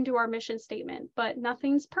and fit into our mission statement, but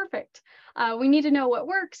nothing's perfect. We need to know what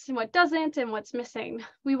works and what doesn't and what's missing.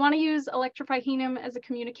 We want to use Electrify Hingham as a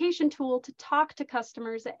communication tool to talk to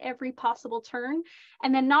customers at every possible turn.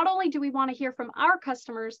 And then not only do we want to hear from our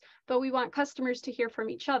customers, but we want customers to hear from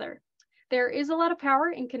each other. There is a lot of power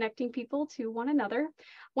in connecting people to one another.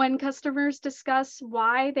 When customers discuss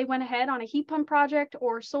why they went ahead on a heat pump project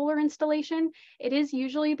or solar installation, it is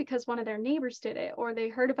usually because one of their neighbors did it or they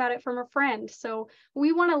heard about it from a friend. So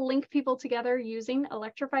we want to link people together using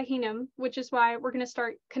Electrify Hingham, which is why we're going to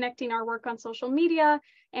start connecting our work on social media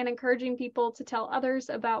and encouraging people to tell others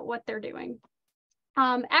about what they're doing.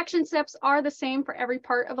 Action steps are the same for every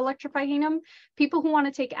part of Electrify Hingham. People who want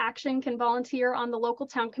to take action can volunteer on the local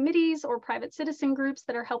town committees or private citizen groups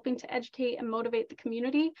that are helping to educate and motivate the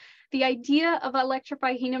community. The idea of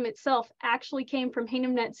Electrify Hingham itself actually came from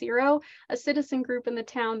Hingham Net Zero, a citizen group in the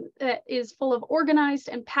town that is full of organized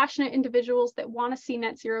and passionate individuals that want to see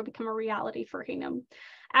net zero become a reality for Hingham.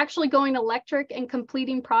 Actually going electric and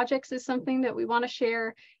completing projects is something that we want to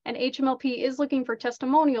share, and HMLP is looking for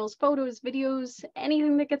testimonials, photos, videos,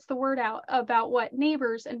 anything that gets the word out about what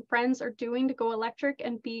neighbors and friends are doing to go electric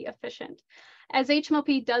and be efficient. As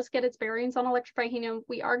HMLP does get its bearings on Electrify Hingham,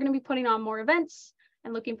 we are going to be putting on more events,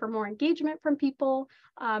 and looking for more engagement from people,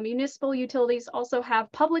 municipal utilities also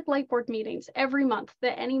have public light board meetings every month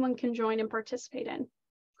that anyone can join and participate in.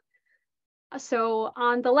 So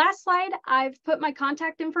on the last slide, I've put my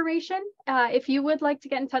contact information if you would like to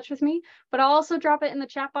get in touch with me, but I'll also drop it in the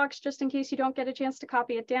chat box just in case you don't get a chance to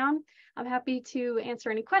copy it down. I'm happy to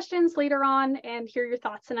answer any questions later on and hear your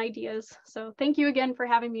thoughts and ideas. So thank you again for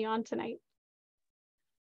having me on tonight.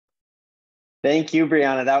 Thank you,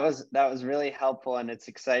 Brianna. That was really helpful, and it's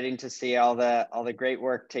exciting to see all the great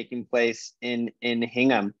work taking place in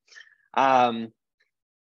Hingham. So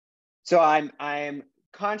I'm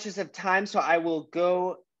conscious of time, so I will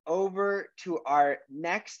go over to our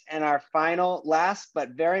next and our final, last but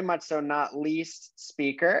very much so not least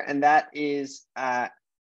speaker, and that is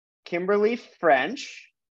Kimberly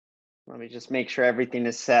French. Let me just make sure everything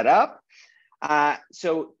is set up.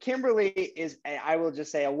 So Kimberly is, I will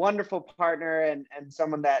just say, a wonderful partner and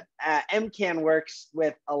someone that MCAN works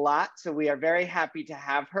with a lot, so we are very happy to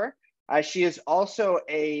have her. She is also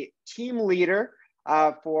a team leader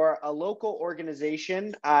for a local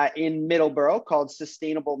organization in Middleborough called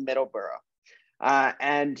Sustainable Middleborough.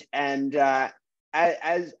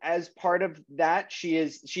 As part of that,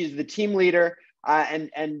 she's the team leader.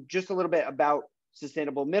 And just a little bit about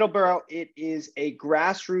Sustainable Middleborough. It is a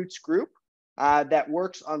grassroots group that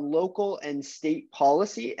works on local and state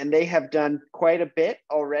policy, and they have done quite a bit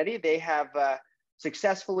already. They have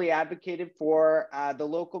successfully advocated for the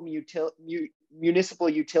local municipal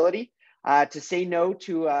utility to say no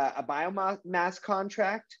to a biomass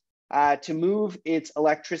contract, to move its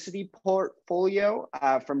electricity portfolio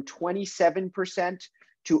from 27%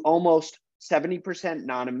 to almost 70%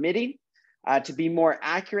 non-emitting, to be more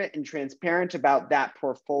accurate and transparent about that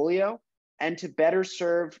portfolio, and to better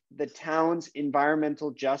serve the town's environmental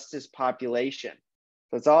justice population.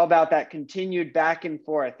 So it's all about that continued back and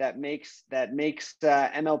forth that makes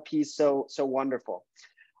MLPs so wonderful.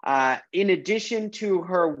 In addition to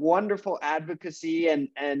her wonderful advocacy and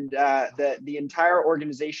the entire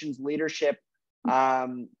organization's leadership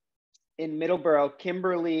in Middleborough,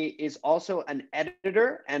 Kimberly is also an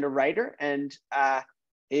editor and a writer, and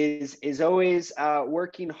is always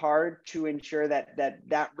working hard to ensure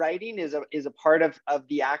that writing is a part of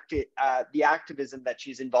the activism that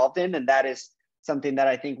she's involved in, and that is something that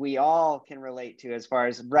I think we all can relate to as far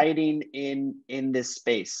as writing in this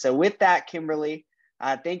space. So with that, Kimberly,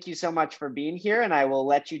 thank you so much for being here, and I will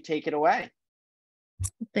let you take it away.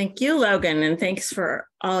 Thank you, Logan, and thanks for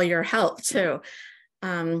all your help too.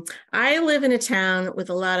 I live in a town with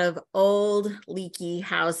a lot of old, leaky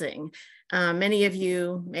housing. Many of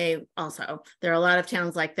you may also. There are a lot of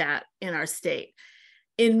towns like that in our state.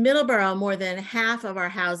 In Middleborough, more than half of our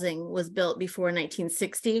housing was built before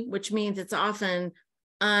 1960, which means it's often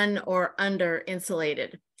or under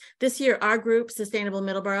insulated. This year, our group, Sustainable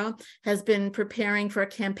Middleborough, has been preparing for a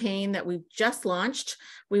campaign that we've just launched.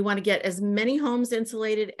 We want to get as many homes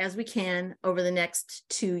insulated as we can over the next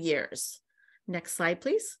 2 years. Next slide,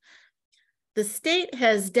 please. The state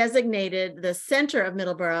has designated the center of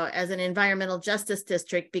Middleborough as an environmental justice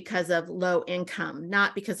district because of low income,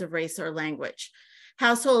 not because of race or language.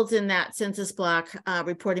 Households in that census block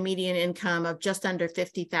report a median income of just under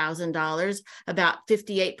 $50,000, about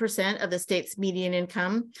 58% of the state's median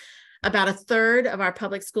income. About a third of our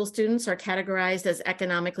public school students are categorized as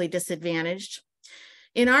economically disadvantaged.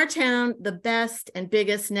 In our town, the best and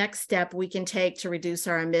biggest next step we can take to reduce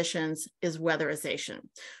our emissions is weatherization.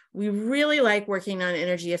 We really like working on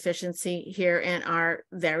energy efficiency here in our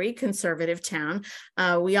very conservative town.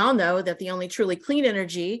 We all know that the only truly clean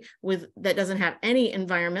energy that doesn't have any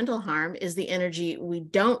environmental harm is the energy we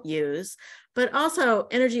don't use, but also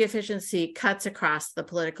energy efficiency cuts across the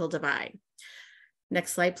political divide.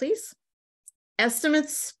 Next slide, please.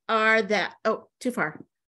 Estimates are that, too far.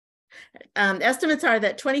 Estimates are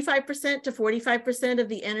that 25% to 45% of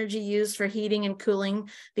the energy used for heating and cooling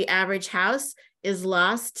the average house is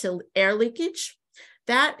lost to air leakage.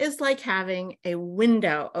 That is like having a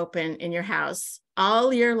window open in your house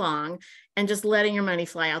all year long and just letting your money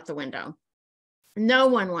fly out the window. No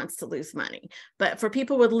one wants to lose money, but for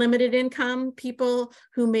people with limited income, people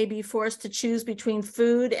who may be forced to choose between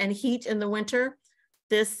food and heat in the winter,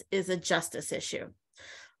 this is a justice issue.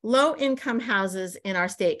 Low-income houses in our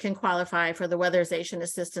state can qualify for the Weatherization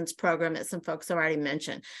Assistance Program that some folks have already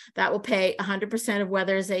mentioned. That will pay 100% of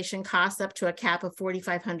weatherization costs up to a cap of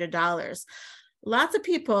 $4,500. Lots of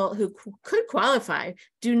people who could qualify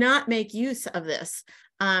do not make use of this.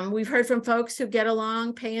 We've heard from folks who get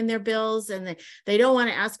along paying their bills and they don't want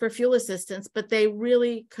to ask for fuel assistance, but they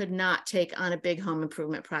really could not take on a big home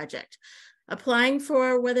improvement project. Applying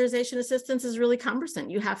for weatherization assistance is really cumbersome.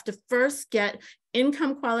 You have to first get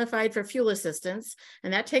income qualified for fuel assistance,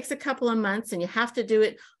 and that takes a couple of months, and you have to do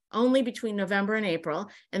it only between November and April.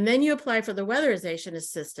 And then you apply for the weatherization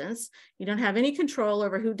assistance. You don't have any control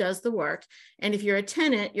over who does the work. And if you're a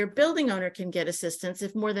tenant, your building owner can get assistance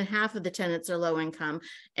if more than half of the tenants are low income,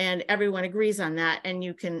 and everyone agrees on that. And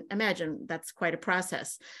you can imagine that's quite a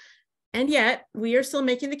process. And yet we are still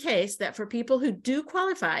making the case that for people who do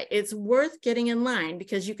qualify, it's worth getting in line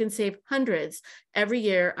because you can save hundreds every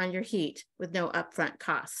year on your heat with no upfront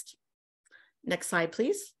cost. Next slide,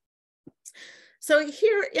 please. So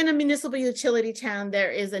here in a municipal utility town,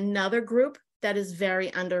 there is another group that is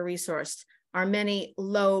very under-resourced, our many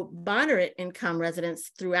low moderate income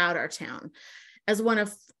residents throughout our town. As one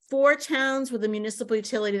of 4 towns with a municipal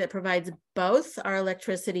utility that provides both our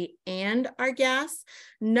electricity and our gas,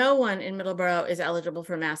 no one in Middleborough is eligible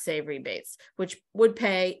for mass save rebates, which would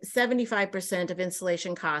pay 75% of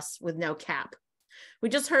installation costs with no cap. We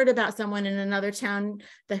just heard about someone in another town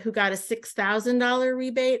who got a $6,000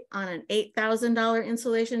 rebate on an $8,000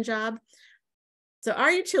 installation job. So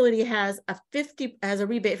our utility has a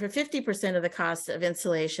rebate for 50% of the cost of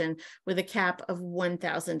installation with a cap of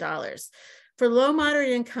 $1,000. For low moderate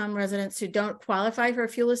income residents who don't qualify for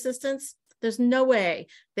fuel assistance, there's no way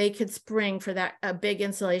they could spring for a big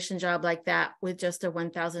installation job like that with just a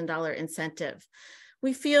 $1,000 incentive.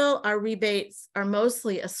 We feel our rebates are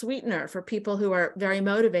mostly a sweetener for people who are very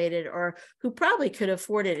motivated or who probably could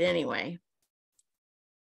afford it anyway.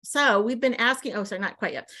 So we've been asking, oh, sorry, not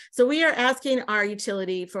quite yet. So we are asking our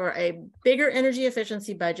utility for a bigger energy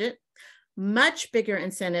efficiency budget, much bigger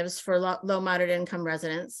incentives for low moderate income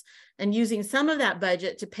residents, and using some of that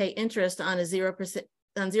budget to pay interest on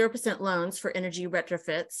 0% loans for energy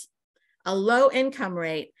retrofits, a low income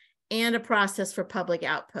rate, and a process for public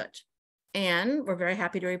output. And we're very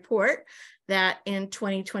happy to report that in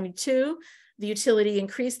 2022, the utility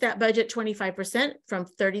increased that budget 25% from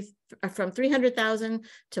 $300,000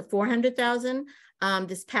 to $400,000.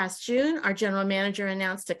 This past June, our general manager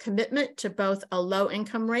announced a commitment to both a low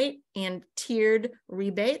income rate and tiered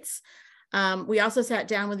rebates. We also sat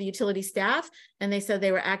down with the utility staff, and they said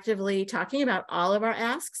they were actively talking about all of our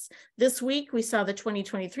asks. This week, we saw the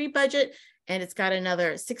 2023 budget, and it's got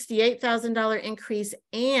another $68,000 increase,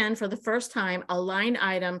 and for the first time, a line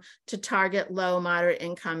item to target low moderate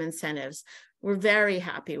income incentives. We're very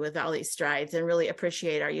happy with all these strides and really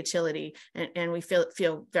appreciate our utility, and we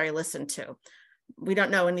feel very listened to. We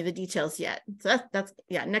don't know any of the details yet. So that's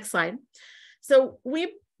yeah, next slide. So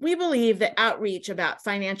we believe that outreach about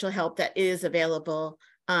financial help that is available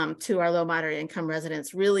to our low moderate income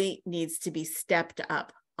residents really needs to be stepped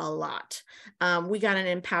up a lot. We got an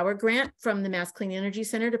Empower grant from the Mass Clean Energy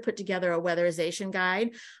Center to put together a weatherization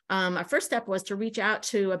guide. Our first step was to reach out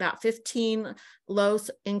to about 15 low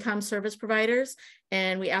income service providers,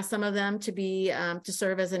 and we asked some of them to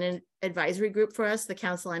serve as an advisory group for us: the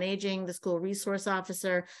Council on Aging, the School Resource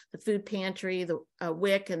Officer, the Food Pantry, the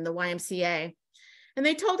WIC, and the YMCA. And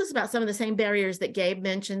they told us about some of the same barriers that Gabe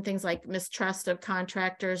mentioned, things like mistrust of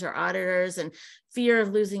contractors or auditors and fear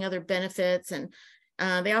of losing other benefits. And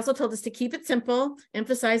they also told us to keep it simple,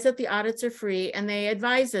 emphasize that the audits are free, and they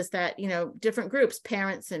advised us that, different groups,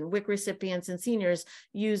 parents and WIC recipients and seniors,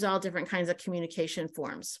 use all different kinds of communication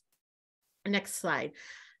forms. Next slide.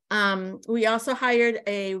 We also hired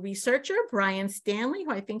a researcher, Brian Stanley,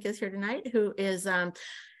 who I think is here tonight, who is in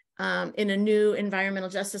a new environmental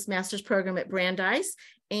justice master's program at Brandeis.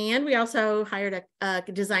 And we also hired a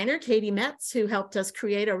designer, Katie Metz, who helped us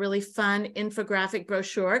create a really fun infographic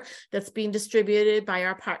brochure that's being distributed by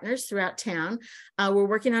our partners throughout town. We're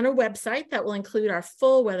working on a website that will include our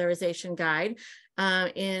full weatherization guide.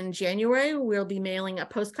 In January, we'll be mailing a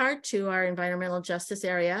postcard to our environmental justice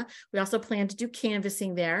area. We also plan to do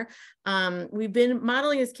canvassing there. We've been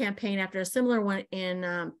modeling this campaign after a similar one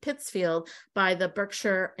in Pittsfield by the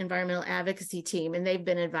Berkshire Environmental Advocacy Team, and they've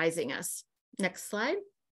been advising us. Next slide.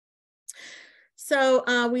 So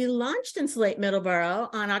we launched Insulate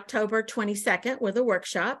Middleborough on October 22nd with a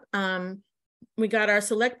workshop. We got our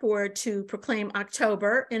select board to proclaim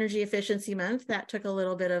October Energy Efficiency Month. That took a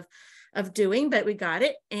little bit of doing, but we got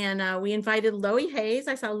it. And we invited Loie Hayes.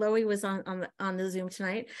 I saw Loie was on the Zoom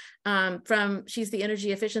tonight. She's the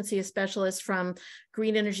energy efficiency specialist from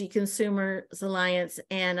Green Energy Consumers Alliance.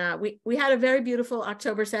 And we had a very beautiful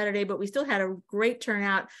October Saturday, but we still had a great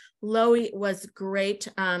turnout. Loie was great.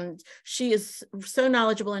 She is so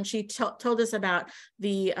knowledgeable, and she told us about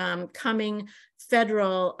the coming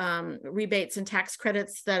federal rebates and tax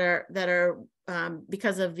credits that are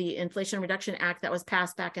because of the Inflation Reduction Act that was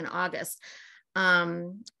passed back in August.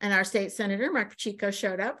 And our state senator, Mark Pacheco,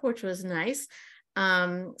 showed up, which was nice.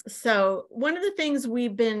 So one of the things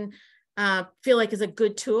we've been feel like is a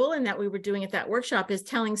good tool and that we were doing at that workshop is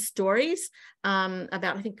telling stories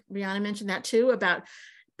about, I think Brianna mentioned that too, about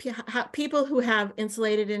how people who have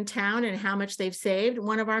insulated in town and how much they've saved.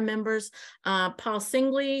 One of our members, Paul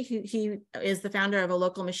Singley, he is the founder of a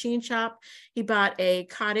local machine shop. He bought a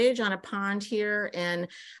cottage on a pond here, and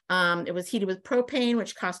it was heated with propane,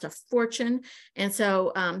 which cost a fortune. And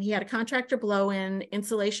so he had a contractor blow in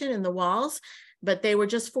insulation in the walls, but they were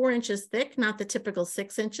just 4 inches thick, not the typical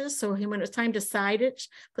 6 inches. So when it was time to side it,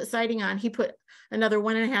 put siding on, he put another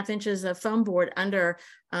 1.5 inches of foam board under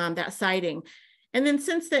that siding. And then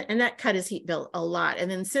since then, and that cut his heat bill a lot.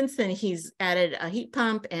 And then since then, he's added a heat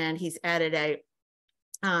pump and he's added a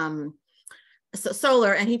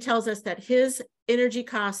solar. And he tells us that his energy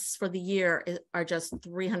costs for the year are just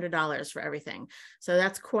 $300 for everything. So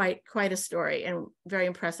that's quite a story and very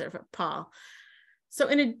impressive, Paul. So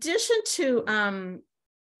in addition to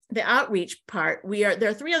the outreach part, there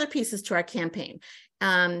are 3 other pieces to our campaign.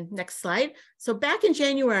 Next slide. So back in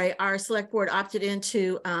January, our select board opted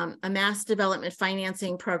into a mass development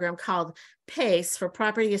financing program called PACE for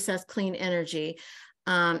property assessed clean energy.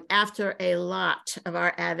 After a lot of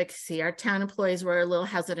our advocacy, our town employees were a little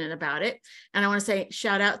hesitant about it. And I want to say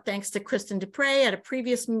shout out, thanks to Kristin Dupre at a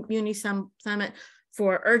previous MUNI summit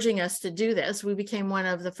for urging us to do this. We became one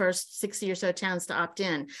of the first 60 or so towns to opt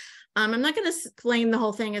in. I'm not going to explain the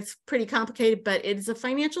whole thing. It's pretty complicated, but it is a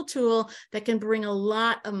financial tool that can bring a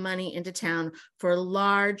lot of money into town for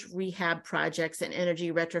large rehab projects and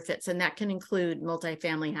energy retrofits, and that can include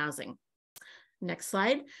multifamily housing. Next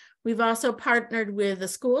slide. We've also partnered with the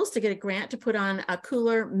schools to get a grant to put on a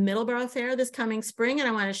cooler Middleborough fair this coming spring. And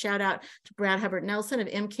I want to shout out to Brad Hubbard Nelson of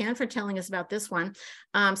MCAN for telling us about this one.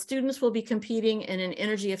 Students will be competing in an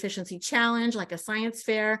energy efficiency challenge, like a science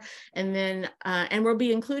fair. And then, and we'll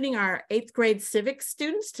be including our 8th grade civics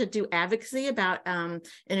students to do advocacy about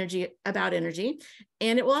energy.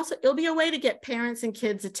 And it'll be a way to get parents and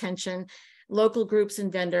kids' attention. Local groups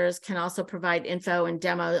and vendors can also provide info and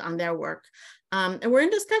demo on their work. And we're in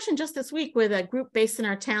discussion just this week with a group based in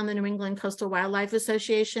our town, the New England Coastal Wildlife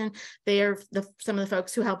Association. They are some of the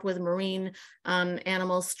folks who help with marine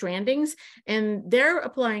animal strandings, and they're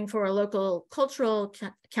applying for a local cultural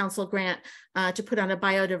council grant to put on a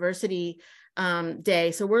biodiversity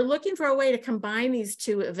day. So we're looking for a way to combine these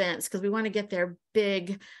 2 events because we want to get their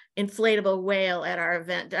big inflatable whale at our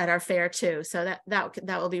event, at our fair too. So that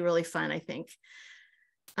will be really fun, I think.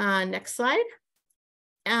 Next slide.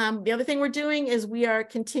 The other thing we're doing is we are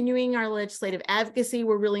continuing our legislative advocacy.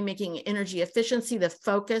 We're really making energy efficiency the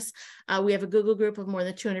focus. We have a Google group of more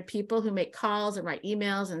than 200 people who make calls and write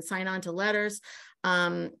emails and sign on to letters.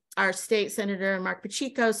 Our state senator, Mark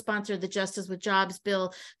Pacheco, sponsored the Justice with Jobs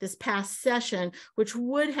bill this past session, which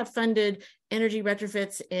would have funded energy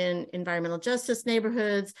retrofits in environmental justice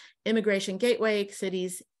neighborhoods, immigration gateway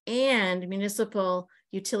cities, and municipal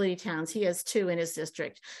utility towns. He has 2 in his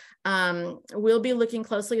district. We'll be looking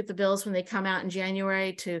closely at the bills when they come out in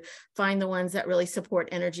January to find the ones that really support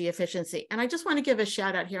energy efficiency. And I just want to give a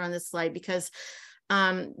shout out here on this slide because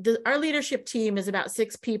our leadership team is about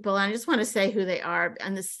 6 people. And I just want to say who they are.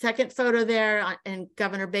 And the second photo there in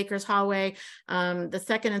Governor Baker's hallway, the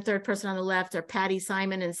second and third person on the left are Patty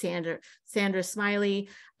Simon and Sandra Smiley.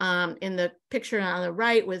 In the picture on the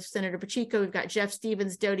right with Senator Pacheco, we've got Jeff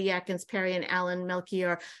Stevens, Dodie Atkins, Perry, and Alan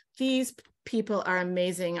Melchior. These people are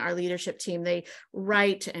amazing, our leadership team. They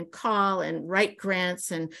write and call and write grants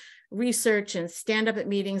and research and stand up at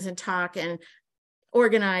meetings and talk and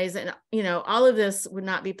organize. And, you know, all of this would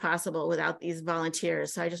not be possible without these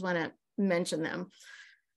volunteers. So I just want to mention them.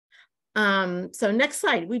 So next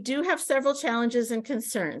slide. We do have several challenges and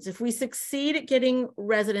concerns. If we succeed at getting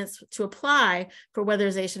residents to apply for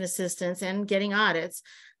weatherization assistance and getting audits,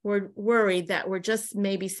 we're worried that we're just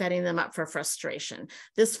maybe setting them up for frustration.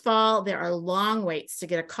 This fall, there are long waits to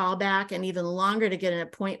get a call back and even longer to get an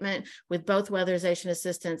appointment with both weatherization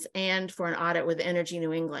assistance and for an audit with Energy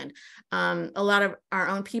New England. A lot of our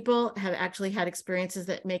own people have actually had experiences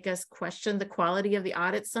that make us question the quality of the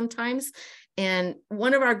audits sometimes. And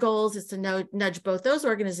one of our goals is to nudge both those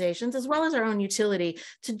organizations as well as our own utility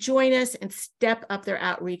to join us and step up their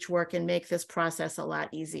outreach work and make this process a lot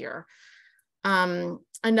easier.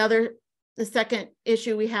 The second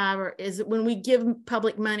issue we have is when we give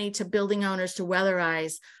public money to building owners to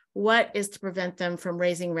weatherize, what is to prevent them from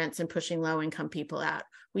raising rents and pushing low-income people out?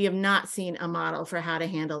 we have not seen a model for how to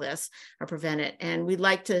handle this or prevent it. And we'd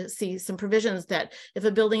like to see some provisions that if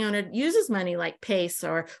a building owner uses money like PACE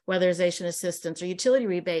or weatherization assistance or utility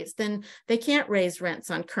rebates, then they can't raise rents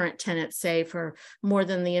on current tenants, say, for more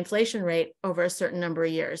than the inflation rate over a certain number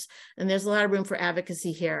of years. And there's a lot of room for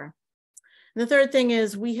advocacy here. And the third thing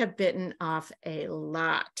is we have bitten off a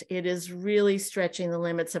lot. It is really stretching the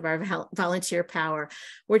limits of our volunteer power.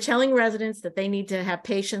 We're telling residents that they need to have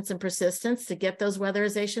patience and persistence to get those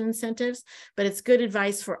weatherization incentives, but it's good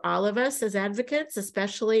advice for all of us as advocates,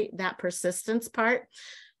 especially that persistence part.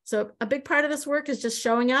 So a big part of this work is just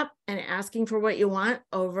showing up and asking for what you want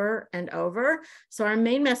over and over. So our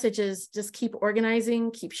main message is just keep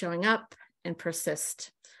organizing, keep showing up, and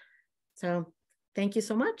persist. So thank you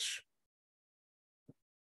so much.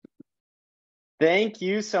 Thank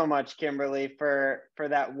you so much, Kimberly, for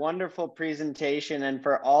that wonderful presentation and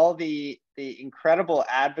for all the incredible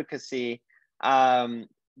advocacy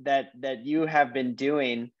that you have been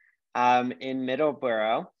doing in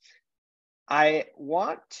Middleborough. I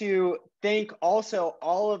want to thank also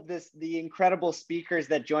all of the incredible speakers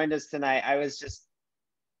that joined us tonight.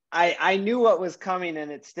 I knew what was coming,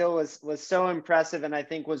 and it still was so impressive, and I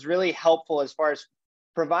think was really helpful as far as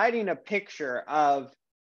providing a picture of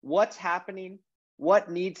what's happening,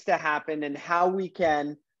 what needs to happen, and how we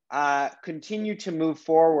can continue to move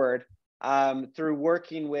forward through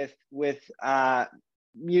working with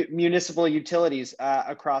municipal utilities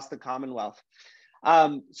across the Commonwealth.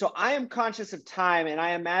 So I am conscious of time, and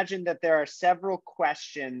I imagine that there are several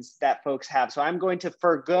questions that folks have. So I'm going to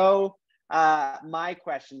forgo my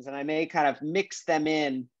questions, and I may kind of mix them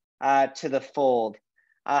in to the fold.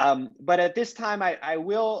 But at this time, I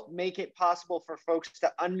will make it possible for folks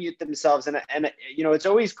to unmute themselves. And you know, it's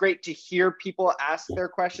always great to hear people ask their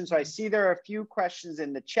questions. So I see there are a few questions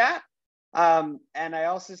in the chat. And I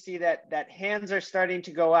also see that hands are starting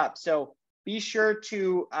to go up. So be sure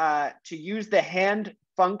to use the hand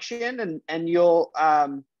function, and you'll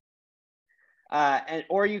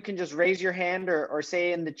or you can just raise your hand or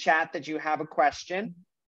say in the chat that you have a question,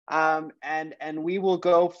 and we will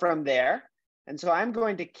go from there. And so I'm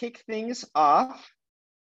going to kick things off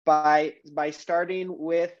by starting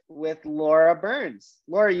with Laura Burns.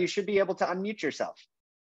 Laura, you should be able to unmute yourself.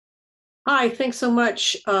 Hi, thanks so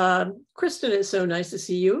much. Kristin, it's so nice to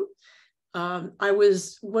see you. I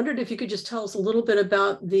wondered if you could just tell us a little bit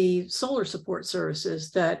about the solar support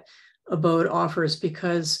services that Abode offers,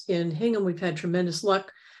 because in Hingham, we've had tremendous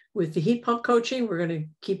luck with the heat pump coaching. We're going to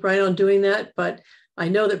keep right on doing that. But I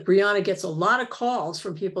know that Brianna gets a lot of calls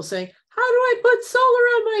from people saying, how do I put solar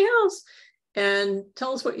on my house? And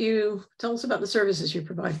tell us about the services you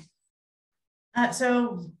provide.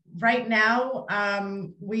 So right now,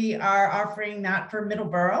 we are offering that for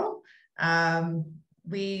Middleborough.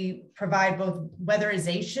 We provide both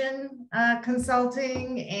weatherization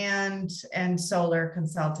consulting and solar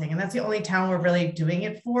consulting, and that's the only town we're really doing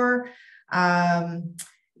it for.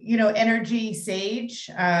 You know, Energy Sage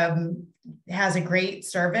has a great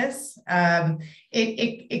service.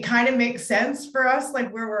 It kind of makes sense for us,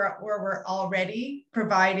 like where we're already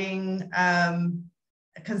providing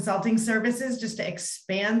consulting services, just to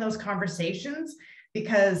expand those conversations,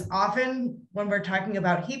 because often when we're talking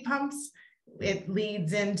about heat pumps, it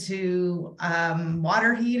leads into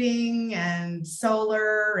water heating and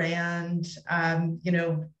solar and you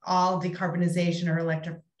know, all decarbonization or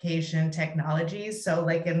electrification technologies. So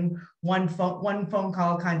like in one phone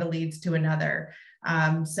call kind of leads to another.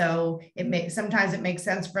 So sometimes it makes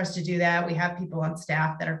sense for us to do that. We have people on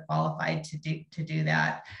staff that are qualified to do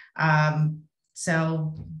that.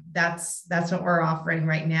 So that's what we're offering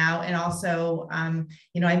right now. And also,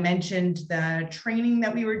 you know, I mentioned the training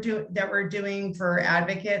that we're doing for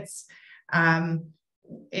advocates.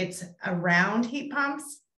 It's around heat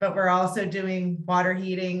pumps, but we're also doing water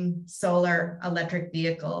heating, solar, electric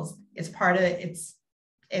vehicles. It's part of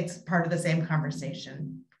the same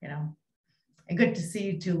conversation, you know. And good to see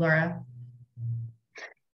you too, Laura.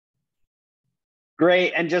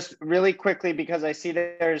 Great. And just really quickly, because I see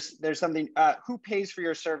that there's something, who pays for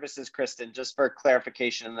your services, Kristin, just for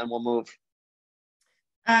clarification, and then we'll move.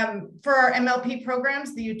 For our MLP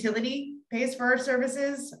programs, the utility pays for our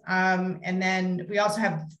services. And then we also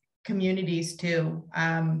have communities too,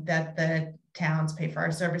 that the towns pay for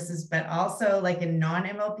our services, but also like in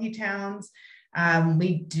non-MLP towns,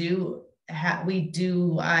 we do have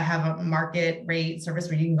a market rate service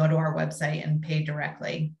where you can go to our website and pay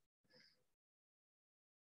directly.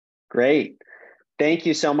 Great. Thank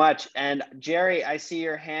you so much. And Jerry, I see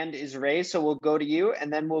your hand is raised, so we'll go to you,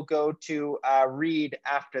 and then we'll go to Reed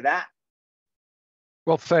after that.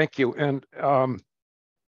 Well, thank you. And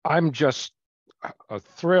I'm just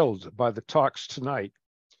thrilled by the talks tonight,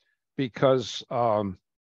 because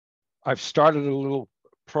I've started a little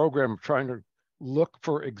program trying to look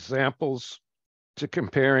for examples to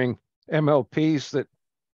comparing MLPs that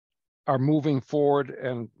are moving forward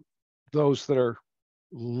and those that are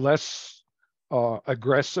less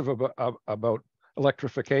aggressive about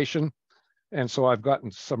electrification. And so I've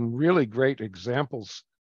gotten some really great examples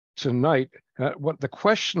tonight. What the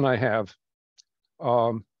question I have,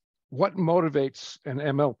 what motivates an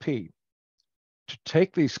MLP to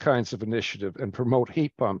take these kinds of initiative and promote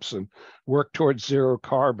heat pumps and work towards zero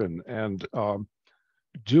carbon and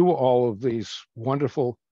do all of these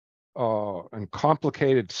wonderful and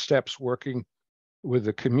complicated steps working with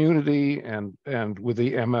the community and with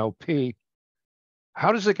the MLP?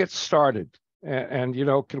 How does it get started? And you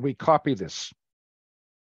know, can we copy this?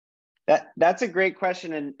 That's a great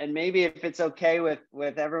question, and maybe if it's okay with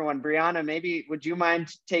everyone, Brianna, maybe would you mind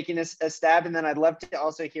taking a stab, and then I'd love to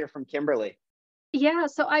also hear from Kimberly. Yeah,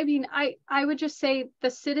 so I mean, I would just say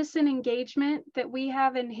the citizen engagement that we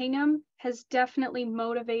have in Hingham has definitely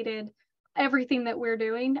motivated everything that we're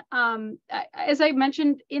doing. As I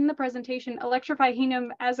mentioned in the presentation, Electrify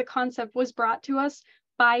Hingham as a concept was brought to us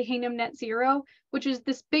by Hingham Net Zero, which is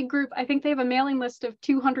this big group. I think they have a mailing list of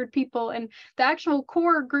 200 people, and the actual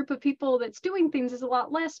core group of people that's doing things is a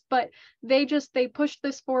lot less, but they pushed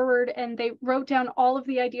this forward and they wrote down all of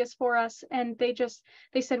the ideas for us, and they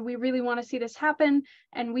said, we really want to see this happen.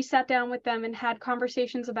 And we sat down with them and had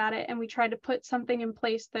conversations about it, and we tried to put something in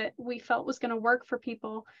place that we felt was going to work for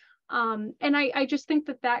people. And I just think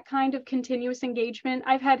that kind of continuous engagement,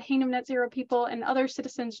 I've had Hingham Net Zero people and other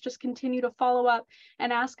citizens just continue to follow up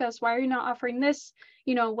and ask us, why are you not offering this?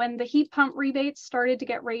 You know, when the heat pump rebates started to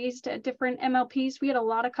get raised at different MLPs, we had a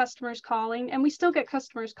lot of customers calling, and we still get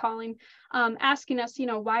customers calling, asking us, you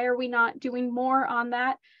know, why are we not doing more on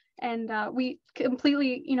that? And we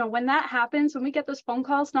completely, you know, when that happens, when we get those phone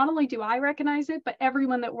calls, not only do I recognize it, but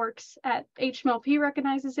everyone that works at HMLP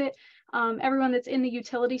recognizes it. Everyone that's in the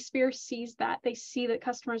utility sphere sees that. They see that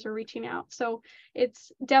customers are reaching out. So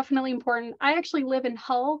it's definitely important. I actually live in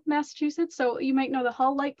Hull, Massachusetts. So you might know the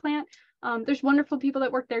Hull Light Plant. There's wonderful people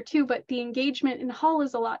that work there too, but the engagement in Hull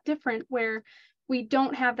is a lot different, where we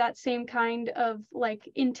don't have that same kind of like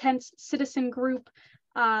intense citizen group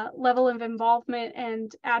level of involvement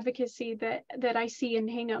and advocacy that I see in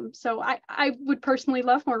Hingham. So I would personally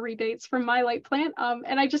love more rebates from my light plant.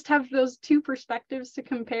 And I just have those two perspectives to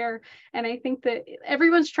compare. And I think that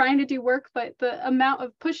everyone's trying to do work, but the amount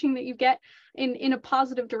of pushing that you get in a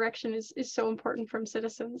positive direction is so important from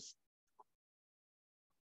citizens.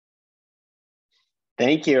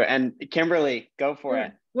 Thank you. And Kimberly, go for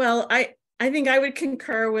it. Well, I think I would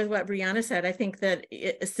concur with what Brianna said. I think that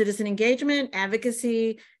citizen engagement,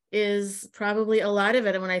 advocacy is probably a lot of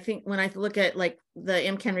it. And when I look at like the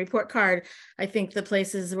MCAN report card, I think the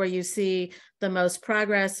places where you see the most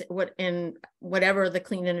progress in whatever the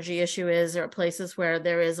clean energy issue is, are places where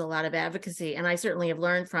there is a lot of advocacy. And I certainly have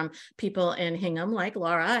learned from people in Hingham, like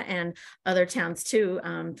Laura, and other towns too,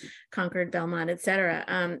 Concord, Belmont, et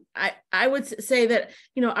cetera. I would say that,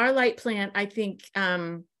 you know, our light plant, I think,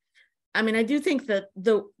 I mean, I do think that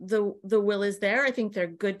the will is there. I think they're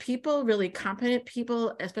good people, really competent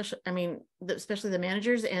people, especially the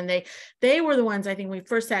managers. And they were the ones, I think, we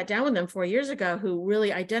first sat down with them 4 years ago, who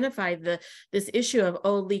really identified this issue of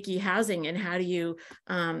old leaky housing and how do you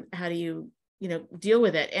deal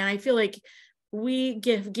with it. And I feel like we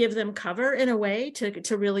give them cover in a way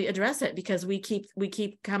to really address it, because we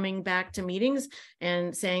keep coming back to meetings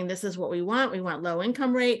and saying, this is what we want. We want low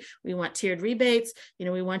income rate. We want tiered rebates. You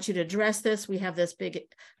know, we want you to address this. We have this big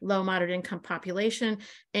low moderate income population,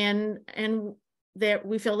 and there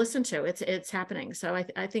we feel listened to. It's happening. So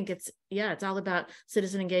I think it's all about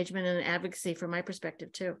citizen engagement and advocacy from my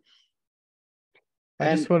perspective too.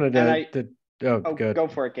 I just wanted to good. Go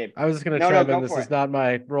for it, Gabe. I was just going to chime in. This is not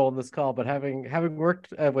my role in this call, but having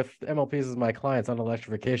worked with MLPs as my clients on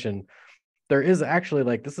electrification, there is actually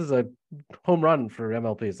this is a home run for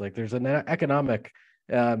MLPs. Like, there's an economic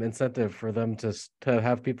incentive for them to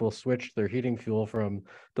have people switch their heating fuel from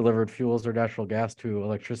delivered fuels or natural gas to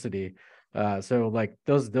electricity. So like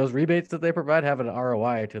those rebates that they provide have an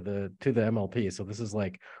ROI to the MLP. So this is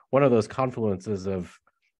like one of those confluences of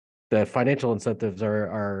the financial incentives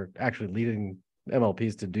are actually leading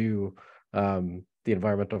MLPs to do the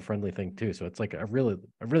environmental friendly thing too. So it's like a really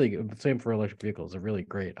same for electric vehicles, a really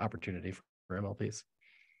great opportunity for MLPs.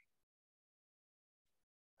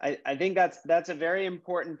 I think that's a very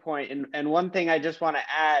important point. And one thing I just want to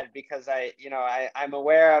add, because I'm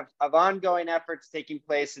aware of ongoing efforts taking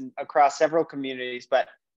place across several communities, but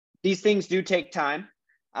these things do take time.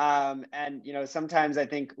 And sometimes I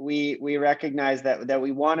think we recognize that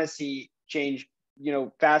we want to see change,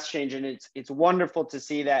 fast change, and it's wonderful to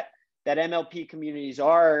see that MLP communities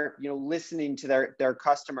are listening to their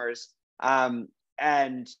customers and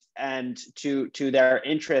to their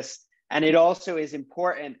interests. And it also is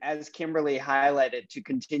important, as Kimberly highlighted, to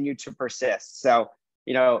continue to persist. So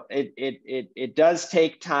it does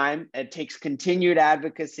take time. It takes continued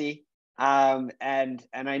advocacy. And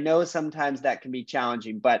I know sometimes that can be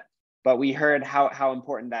challenging, but we heard how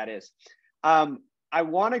important that is. I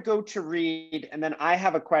want to go to Reed, and then I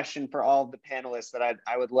have a question for all of the panelists that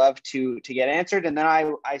I would love to get answered. And then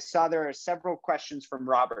I saw there are several questions from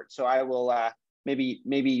Robert, so I will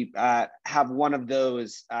maybe have one of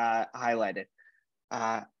those highlighted.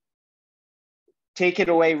 Take it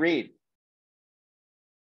away, Reed.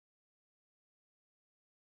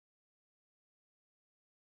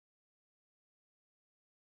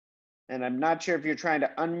 And I'm not sure if you're trying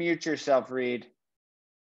to unmute yourself, Reed.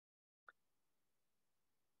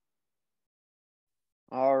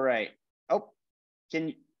 All right. Oh,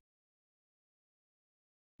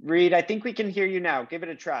 Reed, I think we can hear you now. Give it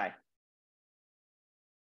a try.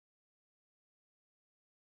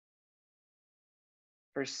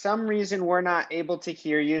 For some reason, we're not able to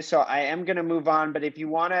hear you, so I am going to move on. But if you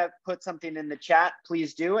want to put something in the chat,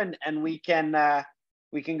 please do, and we can go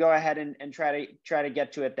ahead and try to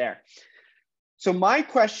get to it there. So my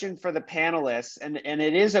question for the panelists, and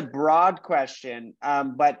it is a broad question,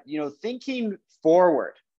 but thinking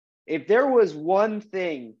forward, if there was one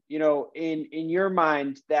thing in your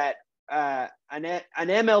mind that an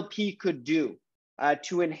MLP could do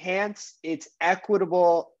to enhance its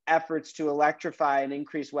equitable efforts to electrify and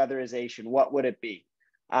increase weatherization, what would it be?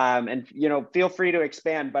 And feel free to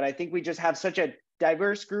expand, but I think we just have such a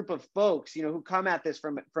diverse group of folks who come at this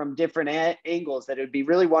from different angles that it would be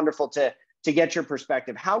really wonderful to get your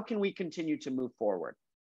perspective. How can we continue to move forward?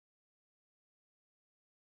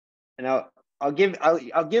 And I'll give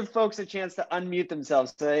folks a chance to unmute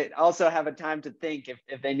themselves, so they also have a time to think if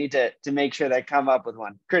they need to make sure they come up with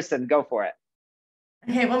one. Kristin, go for it.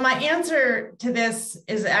 Okay, well, my answer to this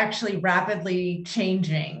is actually rapidly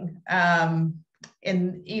changing.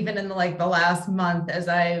 Even in the last month, as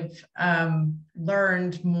I've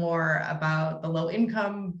learned more about the low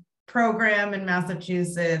income program in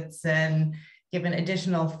Massachusetts and given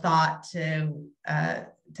additional thought to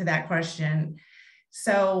that question.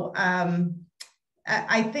 So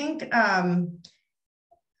I think I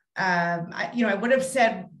would have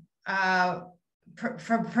said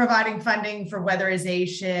for providing funding for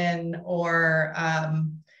weatherization or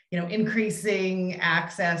increasing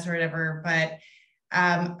access or whatever, but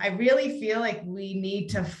I really feel like we need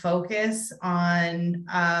to focus on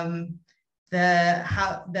the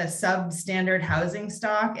substandard housing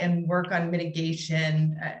stock and work on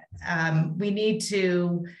mitigation. We need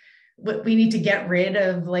to get rid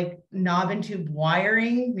of knob and tube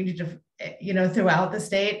wiring. We need to, throughout the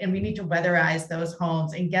state, and we need to weatherize those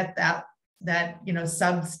homes and get that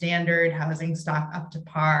substandard housing stock up to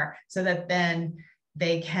par, so that then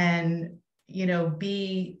they can,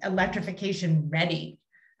 be electrification ready.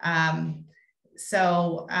 I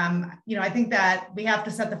think that we have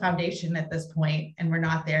to set the foundation at this point, and we're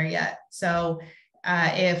not there yet. So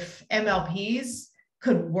if MLPs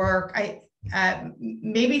could work,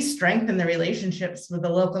 maybe strengthen the relationships with the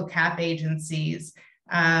local cap agencies.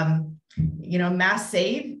 Mass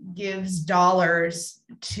Save gives dollars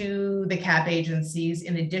to the cap agencies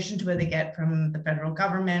in addition to what they get from the federal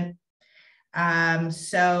government.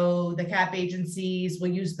 So the cap agencies will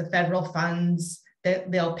use the federal funds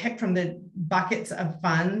that they'll pick from the buckets of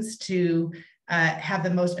funds to have the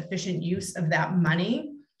most efficient use of that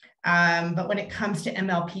money. But when it comes to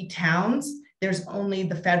MLP towns, there's only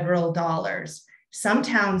the federal dollars. Some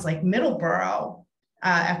towns like Middleborough,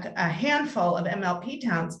 a handful of MLP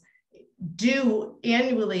towns do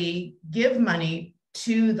annually give money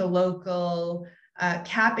to the local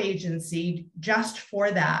cap agency just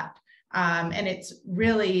for that. And it's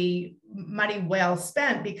really money well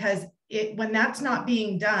spent, because when that's not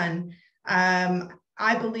being done, I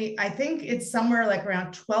think it's somewhere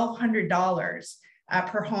around $1,200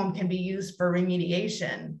 per home can be used for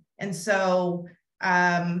remediation. And so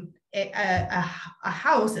a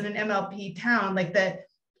house in an MLP town, the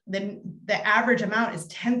average amount is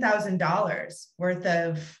 $10,000 worth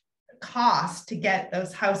of cost to get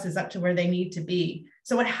those houses up to where they need to be.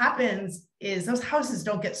 So what happens is those houses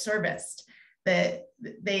don't get serviced.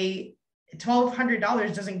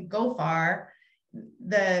 $1,200 doesn't go far.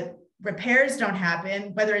 The repairs don't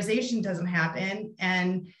happen, weatherization doesn't happen,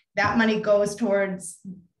 and that money goes towards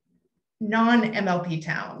non-MLP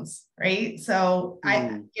towns, right? So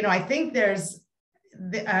I think there's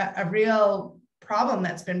a real problem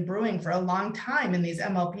that's been brewing for a long time in these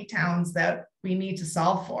MLP towns that we need to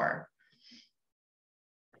solve for.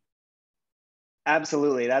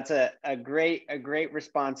 Absolutely, that's a great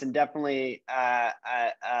response, and definitely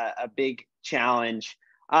a big challenge.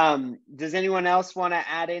 Does anyone else want to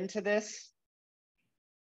add into this?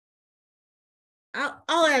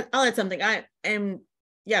 I'll add something.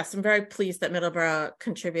 Yes, I'm very pleased that Middleborough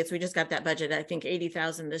contributes. We just got that budget, I think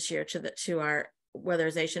 80,000 this year to our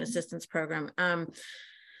weatherization assistance program.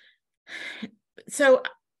 So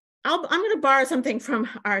I'm going to borrow something from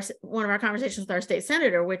one of our conversations with our state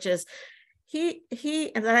senator, which is he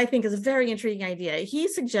that I think is a very intriguing idea. He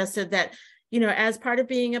suggested that, as part of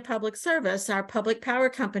being a public service, our public power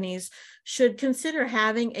companies should consider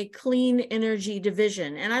having a clean energy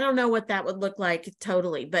division. And I don't know what that would look like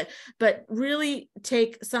totally, but really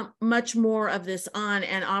take much more of this on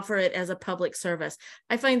and offer it as a public service.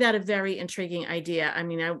 I find that a very intriguing idea. I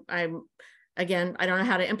mean, again, I don't know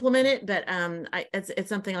how to implement it, but it's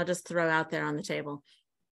something I'll just throw out there on the table.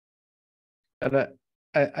 And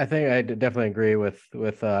I think I definitely agree with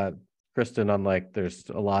Kristin on there's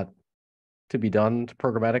a lot to be done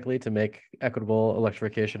programmatically to make equitable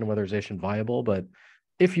electrification and weatherization viable. But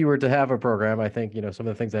if you were to have a program, I think, some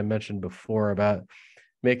of the things I mentioned before about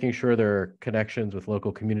making sure there are connections with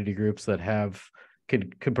local community groups that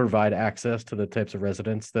could provide access to the types of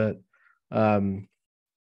residents that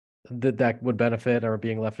that would benefit or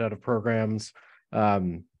being left out of programs.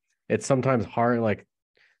 It's sometimes hard, like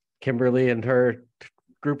Kimberly and her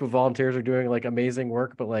group of volunteers are doing amazing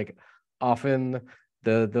work, but often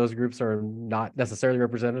those groups are not necessarily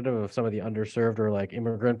representative of some of the underserved or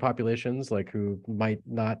immigrant populations who might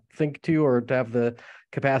not think to or to have the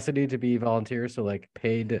capacity to be volunteers. So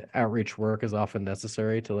paid outreach work is often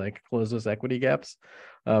necessary to close those equity gaps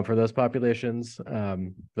for those populations.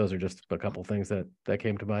 Those are just a couple things that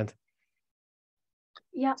came to mind.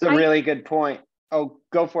 Yeah, it's a really good point. Oh,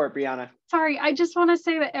 go for it, Brianna. Sorry, I just want to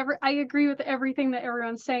say that I agree with everything that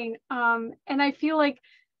everyone's saying. And I feel like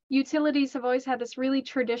utilities have always had this really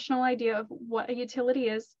traditional idea of what a utility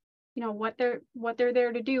is, what they're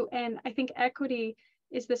there to do. And I think equity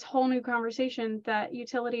is this whole new conversation that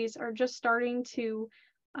utilities are just starting to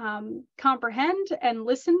comprehend and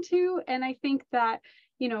listen to. And I think that,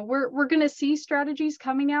 we're going to see strategies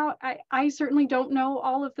coming out. I certainly don't know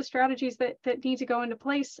all of the strategies that need to go into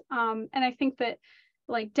place. And I think that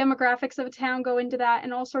demographics of a town go into that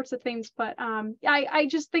and all sorts of things. But I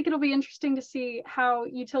just think it'll be interesting to see how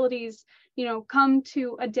utilities, come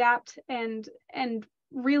to adapt and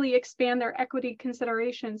really expand their equity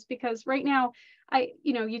considerations, because right now,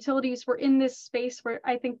 utilities were in this space where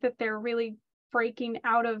I think that they're really breaking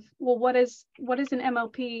out of, well, what is an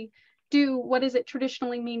MLP do? What does it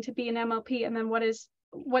traditionally mean to be an MLP? And then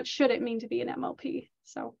what should it mean to be an MLP?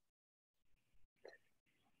 So.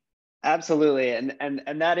 Absolutely, and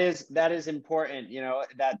that is important.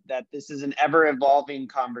 That this is an ever evolving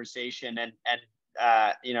conversation, and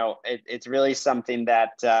it's really something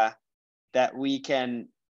that we can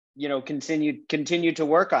continue to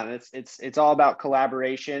work on. It's all about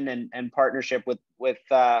collaboration and partnership with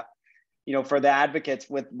for the advocates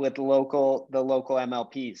with the local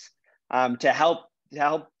MLPs to help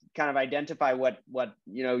kind of identify what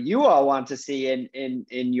you all want to see in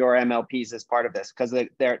your MLPs as part of this, because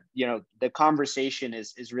the conversation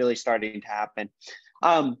is really starting to happen.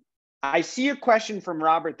 I see a question from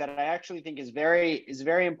Robert that I actually think is very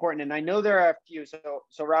important, and I know there are a few.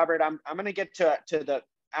 So Robert, I'm going to get to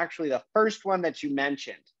the first one that you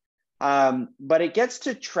mentioned, but it gets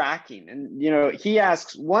to tracking, and he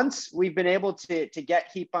asks, once we've been able to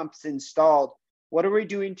get heat pumps installed, what are we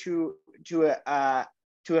doing to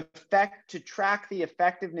track the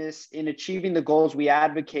effectiveness in achieving the goals we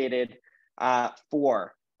advocated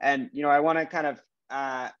for? And I want to kind of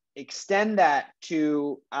extend that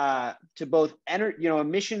to both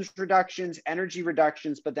emissions reductions, energy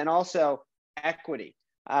reductions, but then also equity.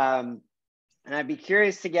 And I'd be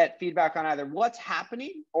curious to get feedback on either what's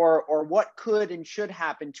happening or what could and should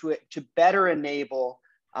happen to better enable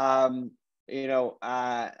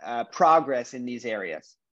progress in these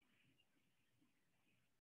areas.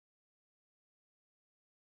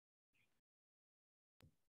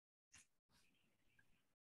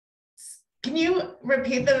 Can you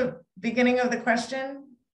repeat the beginning of the question?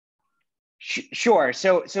 Sure.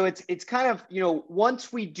 So it's kind of,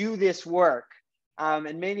 once we do this work,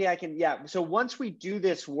 and maybe I can, so once we do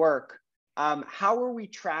this work, how are we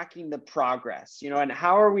tracking the progress, and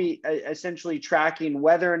how are we essentially tracking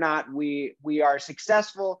whether or not we are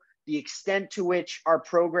successful the extent to which our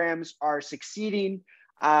programs are succeeding,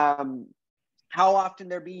 how often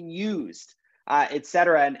they're being used, et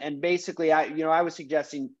cetera. And basically, I was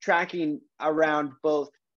suggesting tracking around both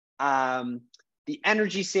the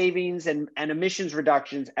energy savings and emissions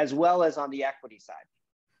reductions, as well as on the equity side.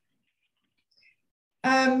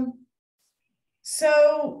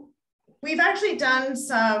 So we've actually done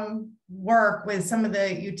some work with some of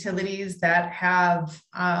the utilities that have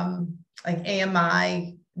like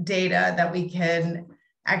AMI data that we can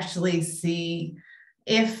actually see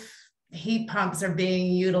if heat pumps are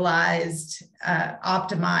being utilized,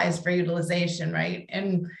 optimized for utilization, right?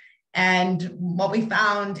 And what we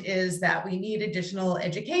found is that we need additional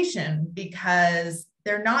education because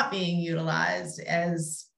they're not being utilized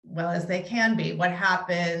as well as they can be. What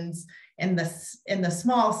happens in the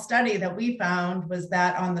small study that we found was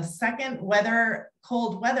that on the second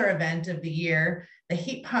cold weather event of the year,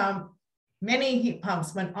 many heat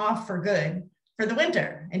pumps went off for good for the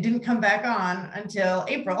winter and didn't come back on until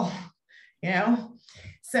April,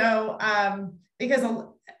 So because,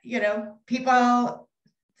 people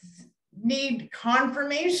need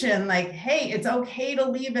confirmation, like, hey, it's okay to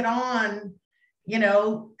leave it on,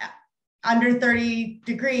 under 30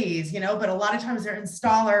 degrees, but a lot of times their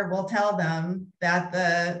installer will tell them that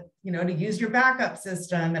to use your backup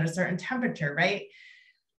system at a certain temperature, right?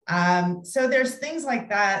 So there's things like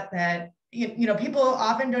that, people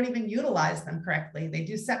often don't even utilize them correctly. They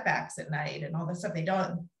do setbacks at night and all this stuff.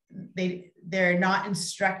 They're not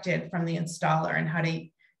instructed from the installer and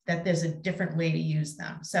that there's a different way to use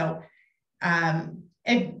them. So and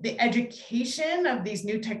the education of these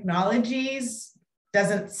new technologies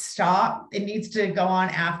doesn't stop. It needs to go on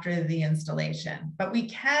after the installation, but we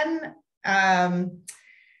can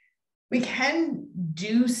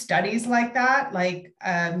do studies like that. Like,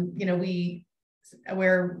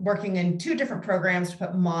 we're working in 2 different programs to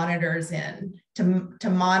put monitors in to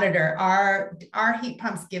monitor our heat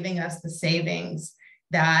pumps giving us the savings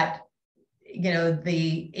that,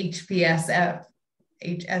 the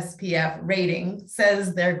HSPF rating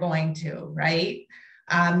says they're going to, right?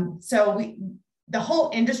 So the whole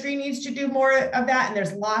industry needs to do more of that. And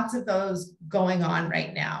there's lots of those going on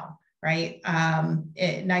right now, right?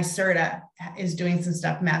 NYSERDA is doing some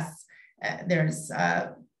stuff. There's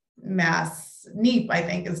Mass NEEP, I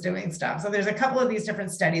think, is doing stuff. So there's a couple of these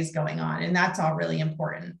different studies going on, and that's all really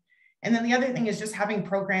important. And then the other thing is just having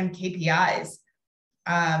program KPIs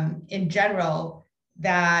in general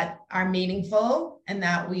that are meaningful and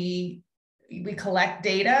that we collect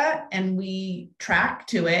data and we track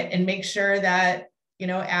to it and make sure that,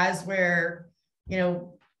 as we're,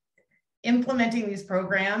 implementing these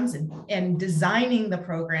programs and designing the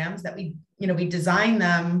programs that we design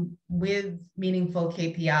them with meaningful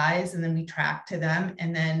KPIs, and then we track to them,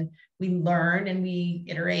 and then we learn and we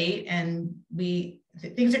iterate, and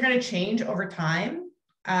things are going to change over time.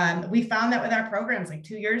 We found that with our programs, like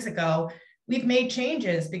 2 years ago, we've made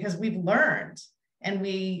changes because we've learned, and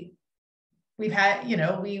we've had,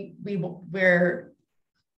 we're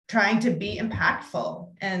trying to be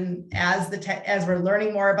impactful. And as we're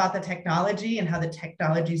learning more about the technology and how the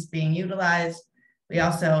technology is being utilized, we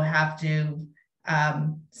also have to,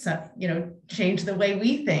 change the way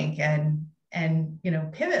we think and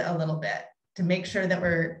pivot a little bit to make sure that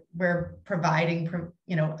we're providing,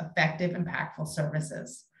 effective, impactful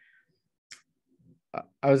services.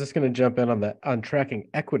 I was just going to jump in on tracking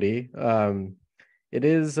equity.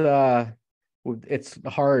 It's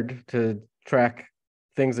hard to track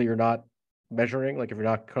things that you're not measuring. Like if you're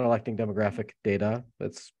not collecting demographic data,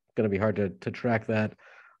 it's going to be hard to track that.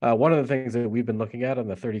 One of the things that we've been looking at on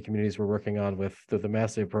the 30 communities we're working on with the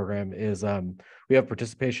Massive program is we have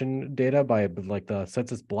participation data by like the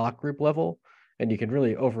census block group level, and you can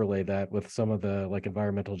really overlay that with some of the like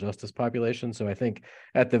environmental justice population. So I think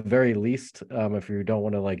at the very least, if you don't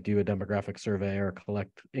want to like do a demographic survey or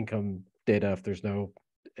collect income data, if there's no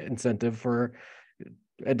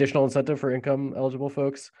additional incentive for income eligible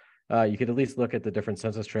folks, you could at least look at the different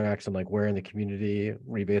census tracts and like where in the community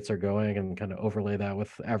rebates are going, and kind of overlay that with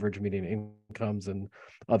average median incomes and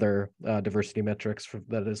other diversity metrics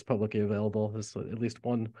that is publicly available. Is at least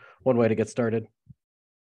one way to get started.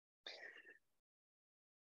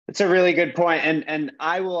 It's a really good point, and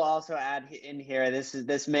I will also add in here.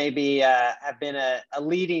 This may be have been a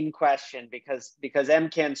leading question because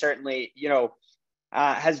MCAN certainly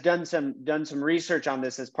has done some research on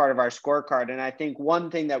this as part of our scorecard, and I think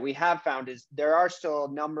one thing that we have found is there are still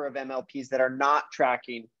a number of MLPs that are not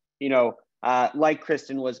tracking. Like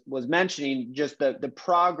Kristin was mentioning, just the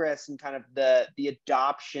progress and kind of the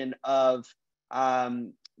adoption of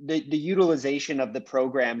the utilization of the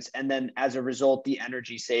programs, and then as a result, the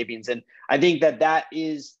energy savings. And I think that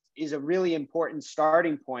is a really important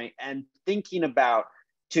starting point, and thinking about,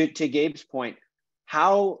 to Gabe's point,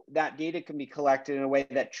 how that data can be collected in a way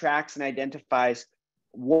that tracks and identifies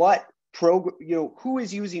what who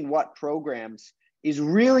is using what programs is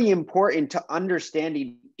really important to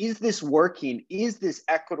understanding, is this working? Is this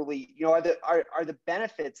equitably, are the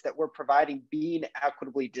benefits that we're providing being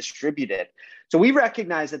equitably distributed? So we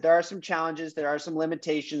recognize that there are some challenges, there are some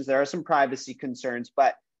limitations, there are some privacy concerns,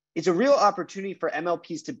 but it's a real opportunity for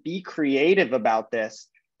MLPs to be creative about this,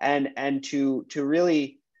 and to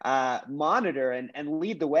really monitor and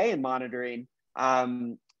lead the way in monitoring,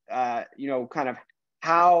 kind of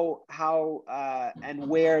how and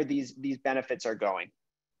where these benefits are going.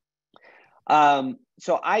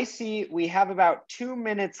 So I see we have about 2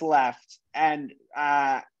 minutes left, and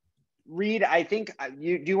Reed, I think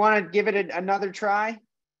do you want to give it another try?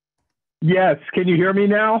 Yes, can you hear me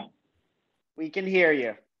now? We can hear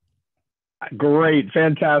you. Great,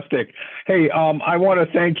 fantastic. Hey, I want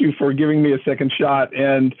to thank you for giving me a second shot,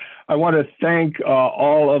 and I want to thank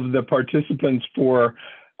all of the participants for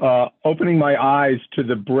opening my eyes to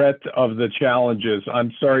the breadth of the challenges.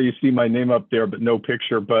 I'm sorry you see my name up there, but no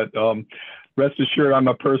picture, but rest assured I'm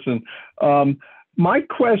a person. My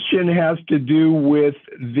question has to do with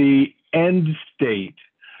the end state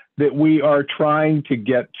that we are trying to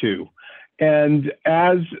get to. And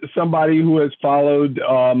as somebody who has followed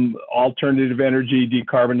alternative energy,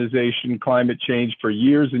 decarbonization, climate change for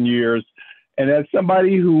years and years, and as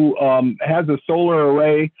somebody who has a solar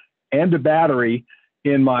array and a battery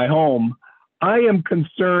in my home, I am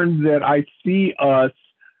concerned that I see us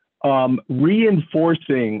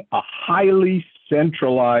reinforcing a highly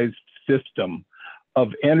centralized system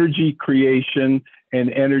of energy creation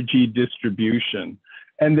and energy distribution.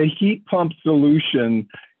 And the heat pump solution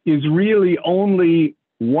is really only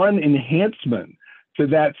one enhancement to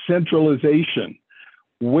that centralization.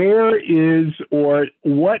 Where is, or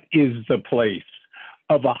what is the place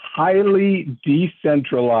of a highly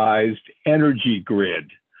decentralized energy grid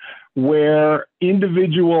where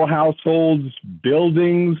individual households,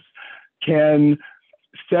 buildings can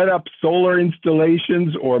set up solar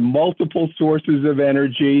installations or multiple sources of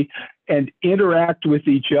energy and interact with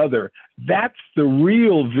each other? That's the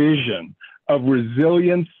real vision of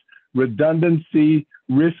resilience, redundancy,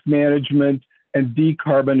 risk management, and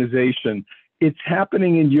decarbonization. It's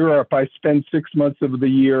happening in Europe. I spend 6 months of the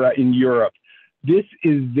year in Europe. This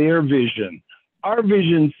is their vision. Our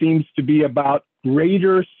vision seems to be about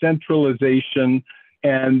greater centralization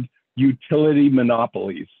and utility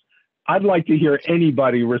monopolies. I'd like to hear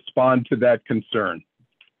anybody respond to that concern.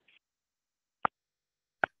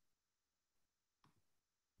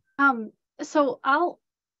 So I'll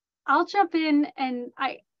jump in, and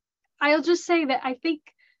I'll just say that I think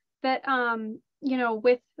that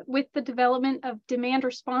with the development of demand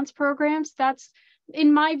response programs, that's,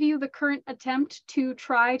 in my view, the current attempt to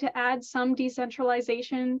try to add some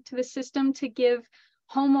decentralization to the system to give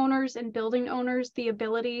homeowners and building owners the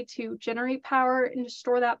ability to generate power and to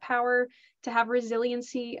store that power, to have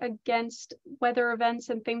resiliency against weather events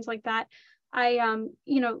and things like that.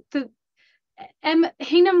 The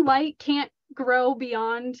Hingham Light can't grow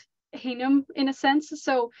beyond Hingham in a sense,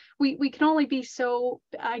 so we can only be so,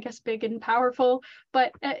 I guess, big and powerful.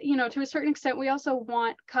 But to a certain extent, we also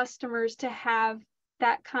want customers to have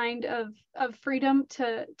that kind of freedom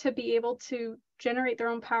to be able to generate their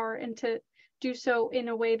own power, and to do so in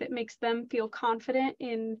a way that makes them feel confident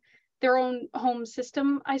in their own home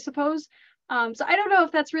system, I suppose. So I don't know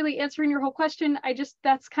if that's really answering your whole question.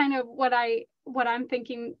 That's kind of what I'm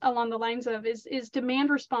thinking along the lines of is demand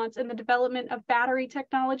response and the development of battery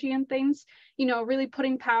technology and things, really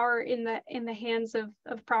putting power in the hands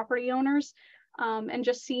of property owners, and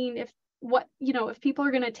just seeing if people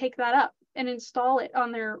are going to take that up and install it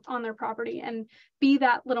on their property and be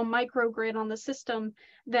that little microgrid on the system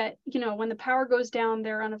that, when the power goes down,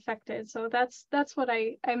 they're unaffected. So that's what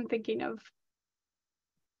I'm thinking of.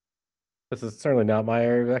 This is certainly not my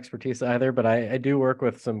area of expertise either, but I do work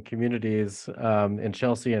with some communities in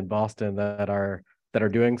Chelsea and Boston that are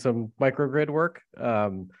doing some microgrid work.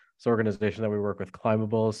 This organization that we work with,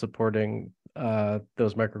 Climbable, is supporting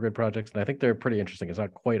those microgrid projects, and I think they're pretty interesting. It's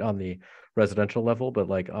not quite on the residential level, but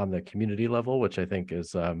like on the community level, which I think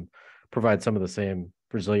is provide some of the same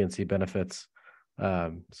resiliency benefits.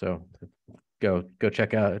 So go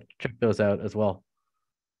check those out as well.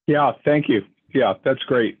 Yeah, thank you. Yeah, that's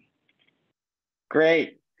great.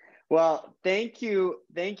 Great. Well, thank you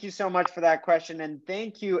so much for that question, and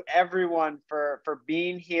thank you everyone for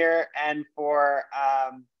being here and for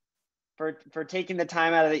for taking the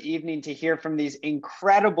time out of the evening to hear from these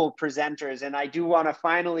incredible presenters. And I do want to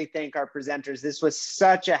finally thank our presenters. This was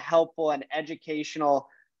such a helpful and educational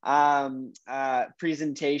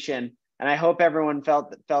presentation, and I hope everyone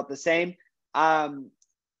felt the same.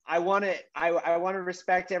 I want to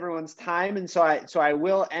respect everyone's time, and so I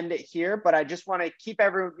will end it here. But I just want to keep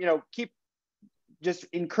everyone, just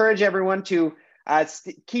encourage everyone to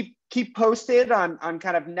keep posted on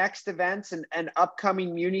kind of next events and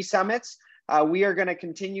upcoming MUNI summits. We are going to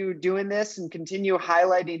continue doing this and continue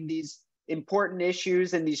highlighting these important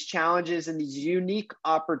issues and these challenges and these unique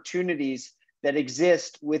opportunities that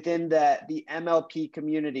exist within the MLP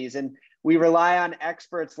communities. And we rely on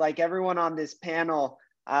experts like everyone on this panel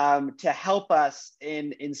to help us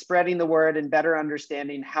in spreading the word and better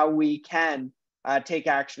understanding how we can take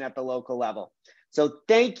action at the local level. So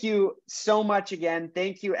thank you so much again.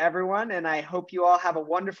 Thank you, everyone. And I hope you all have a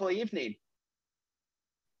wonderful evening.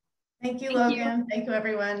 Thank you, Logan. Thank you,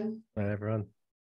 everyone. Bye, everyone.